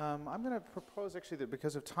 Yeah. I'm going to propose actually that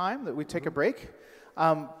because of time that we take a break,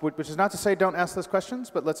 which is not to say don't ask those questions,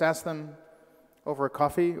 but let's ask them over a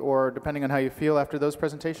coffee or depending on how you feel after those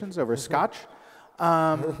presentations, over scotch.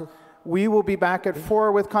 We will be back at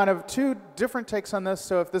 4 with kind of 2 different takes on this.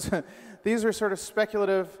 So if these are sort of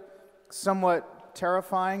speculative, somewhat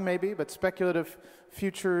terrifying maybe, but speculative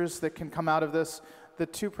futures that can come out of this. The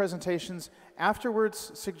 2 presentations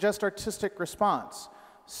afterwards suggest artistic response.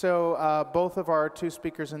 So both of our 2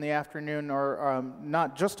 speakers in the afternoon are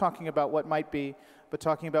not just talking about what might be, but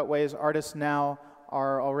talking about ways artists now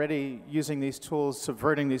are already using these tools,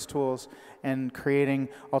 subverting these tools, and creating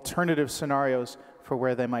alternative scenarios for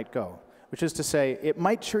where they might go. Which is to say, it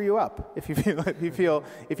might cheer you up if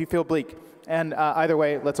you feel bleak. And either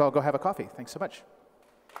way, let's all go have a coffee. Thanks so much.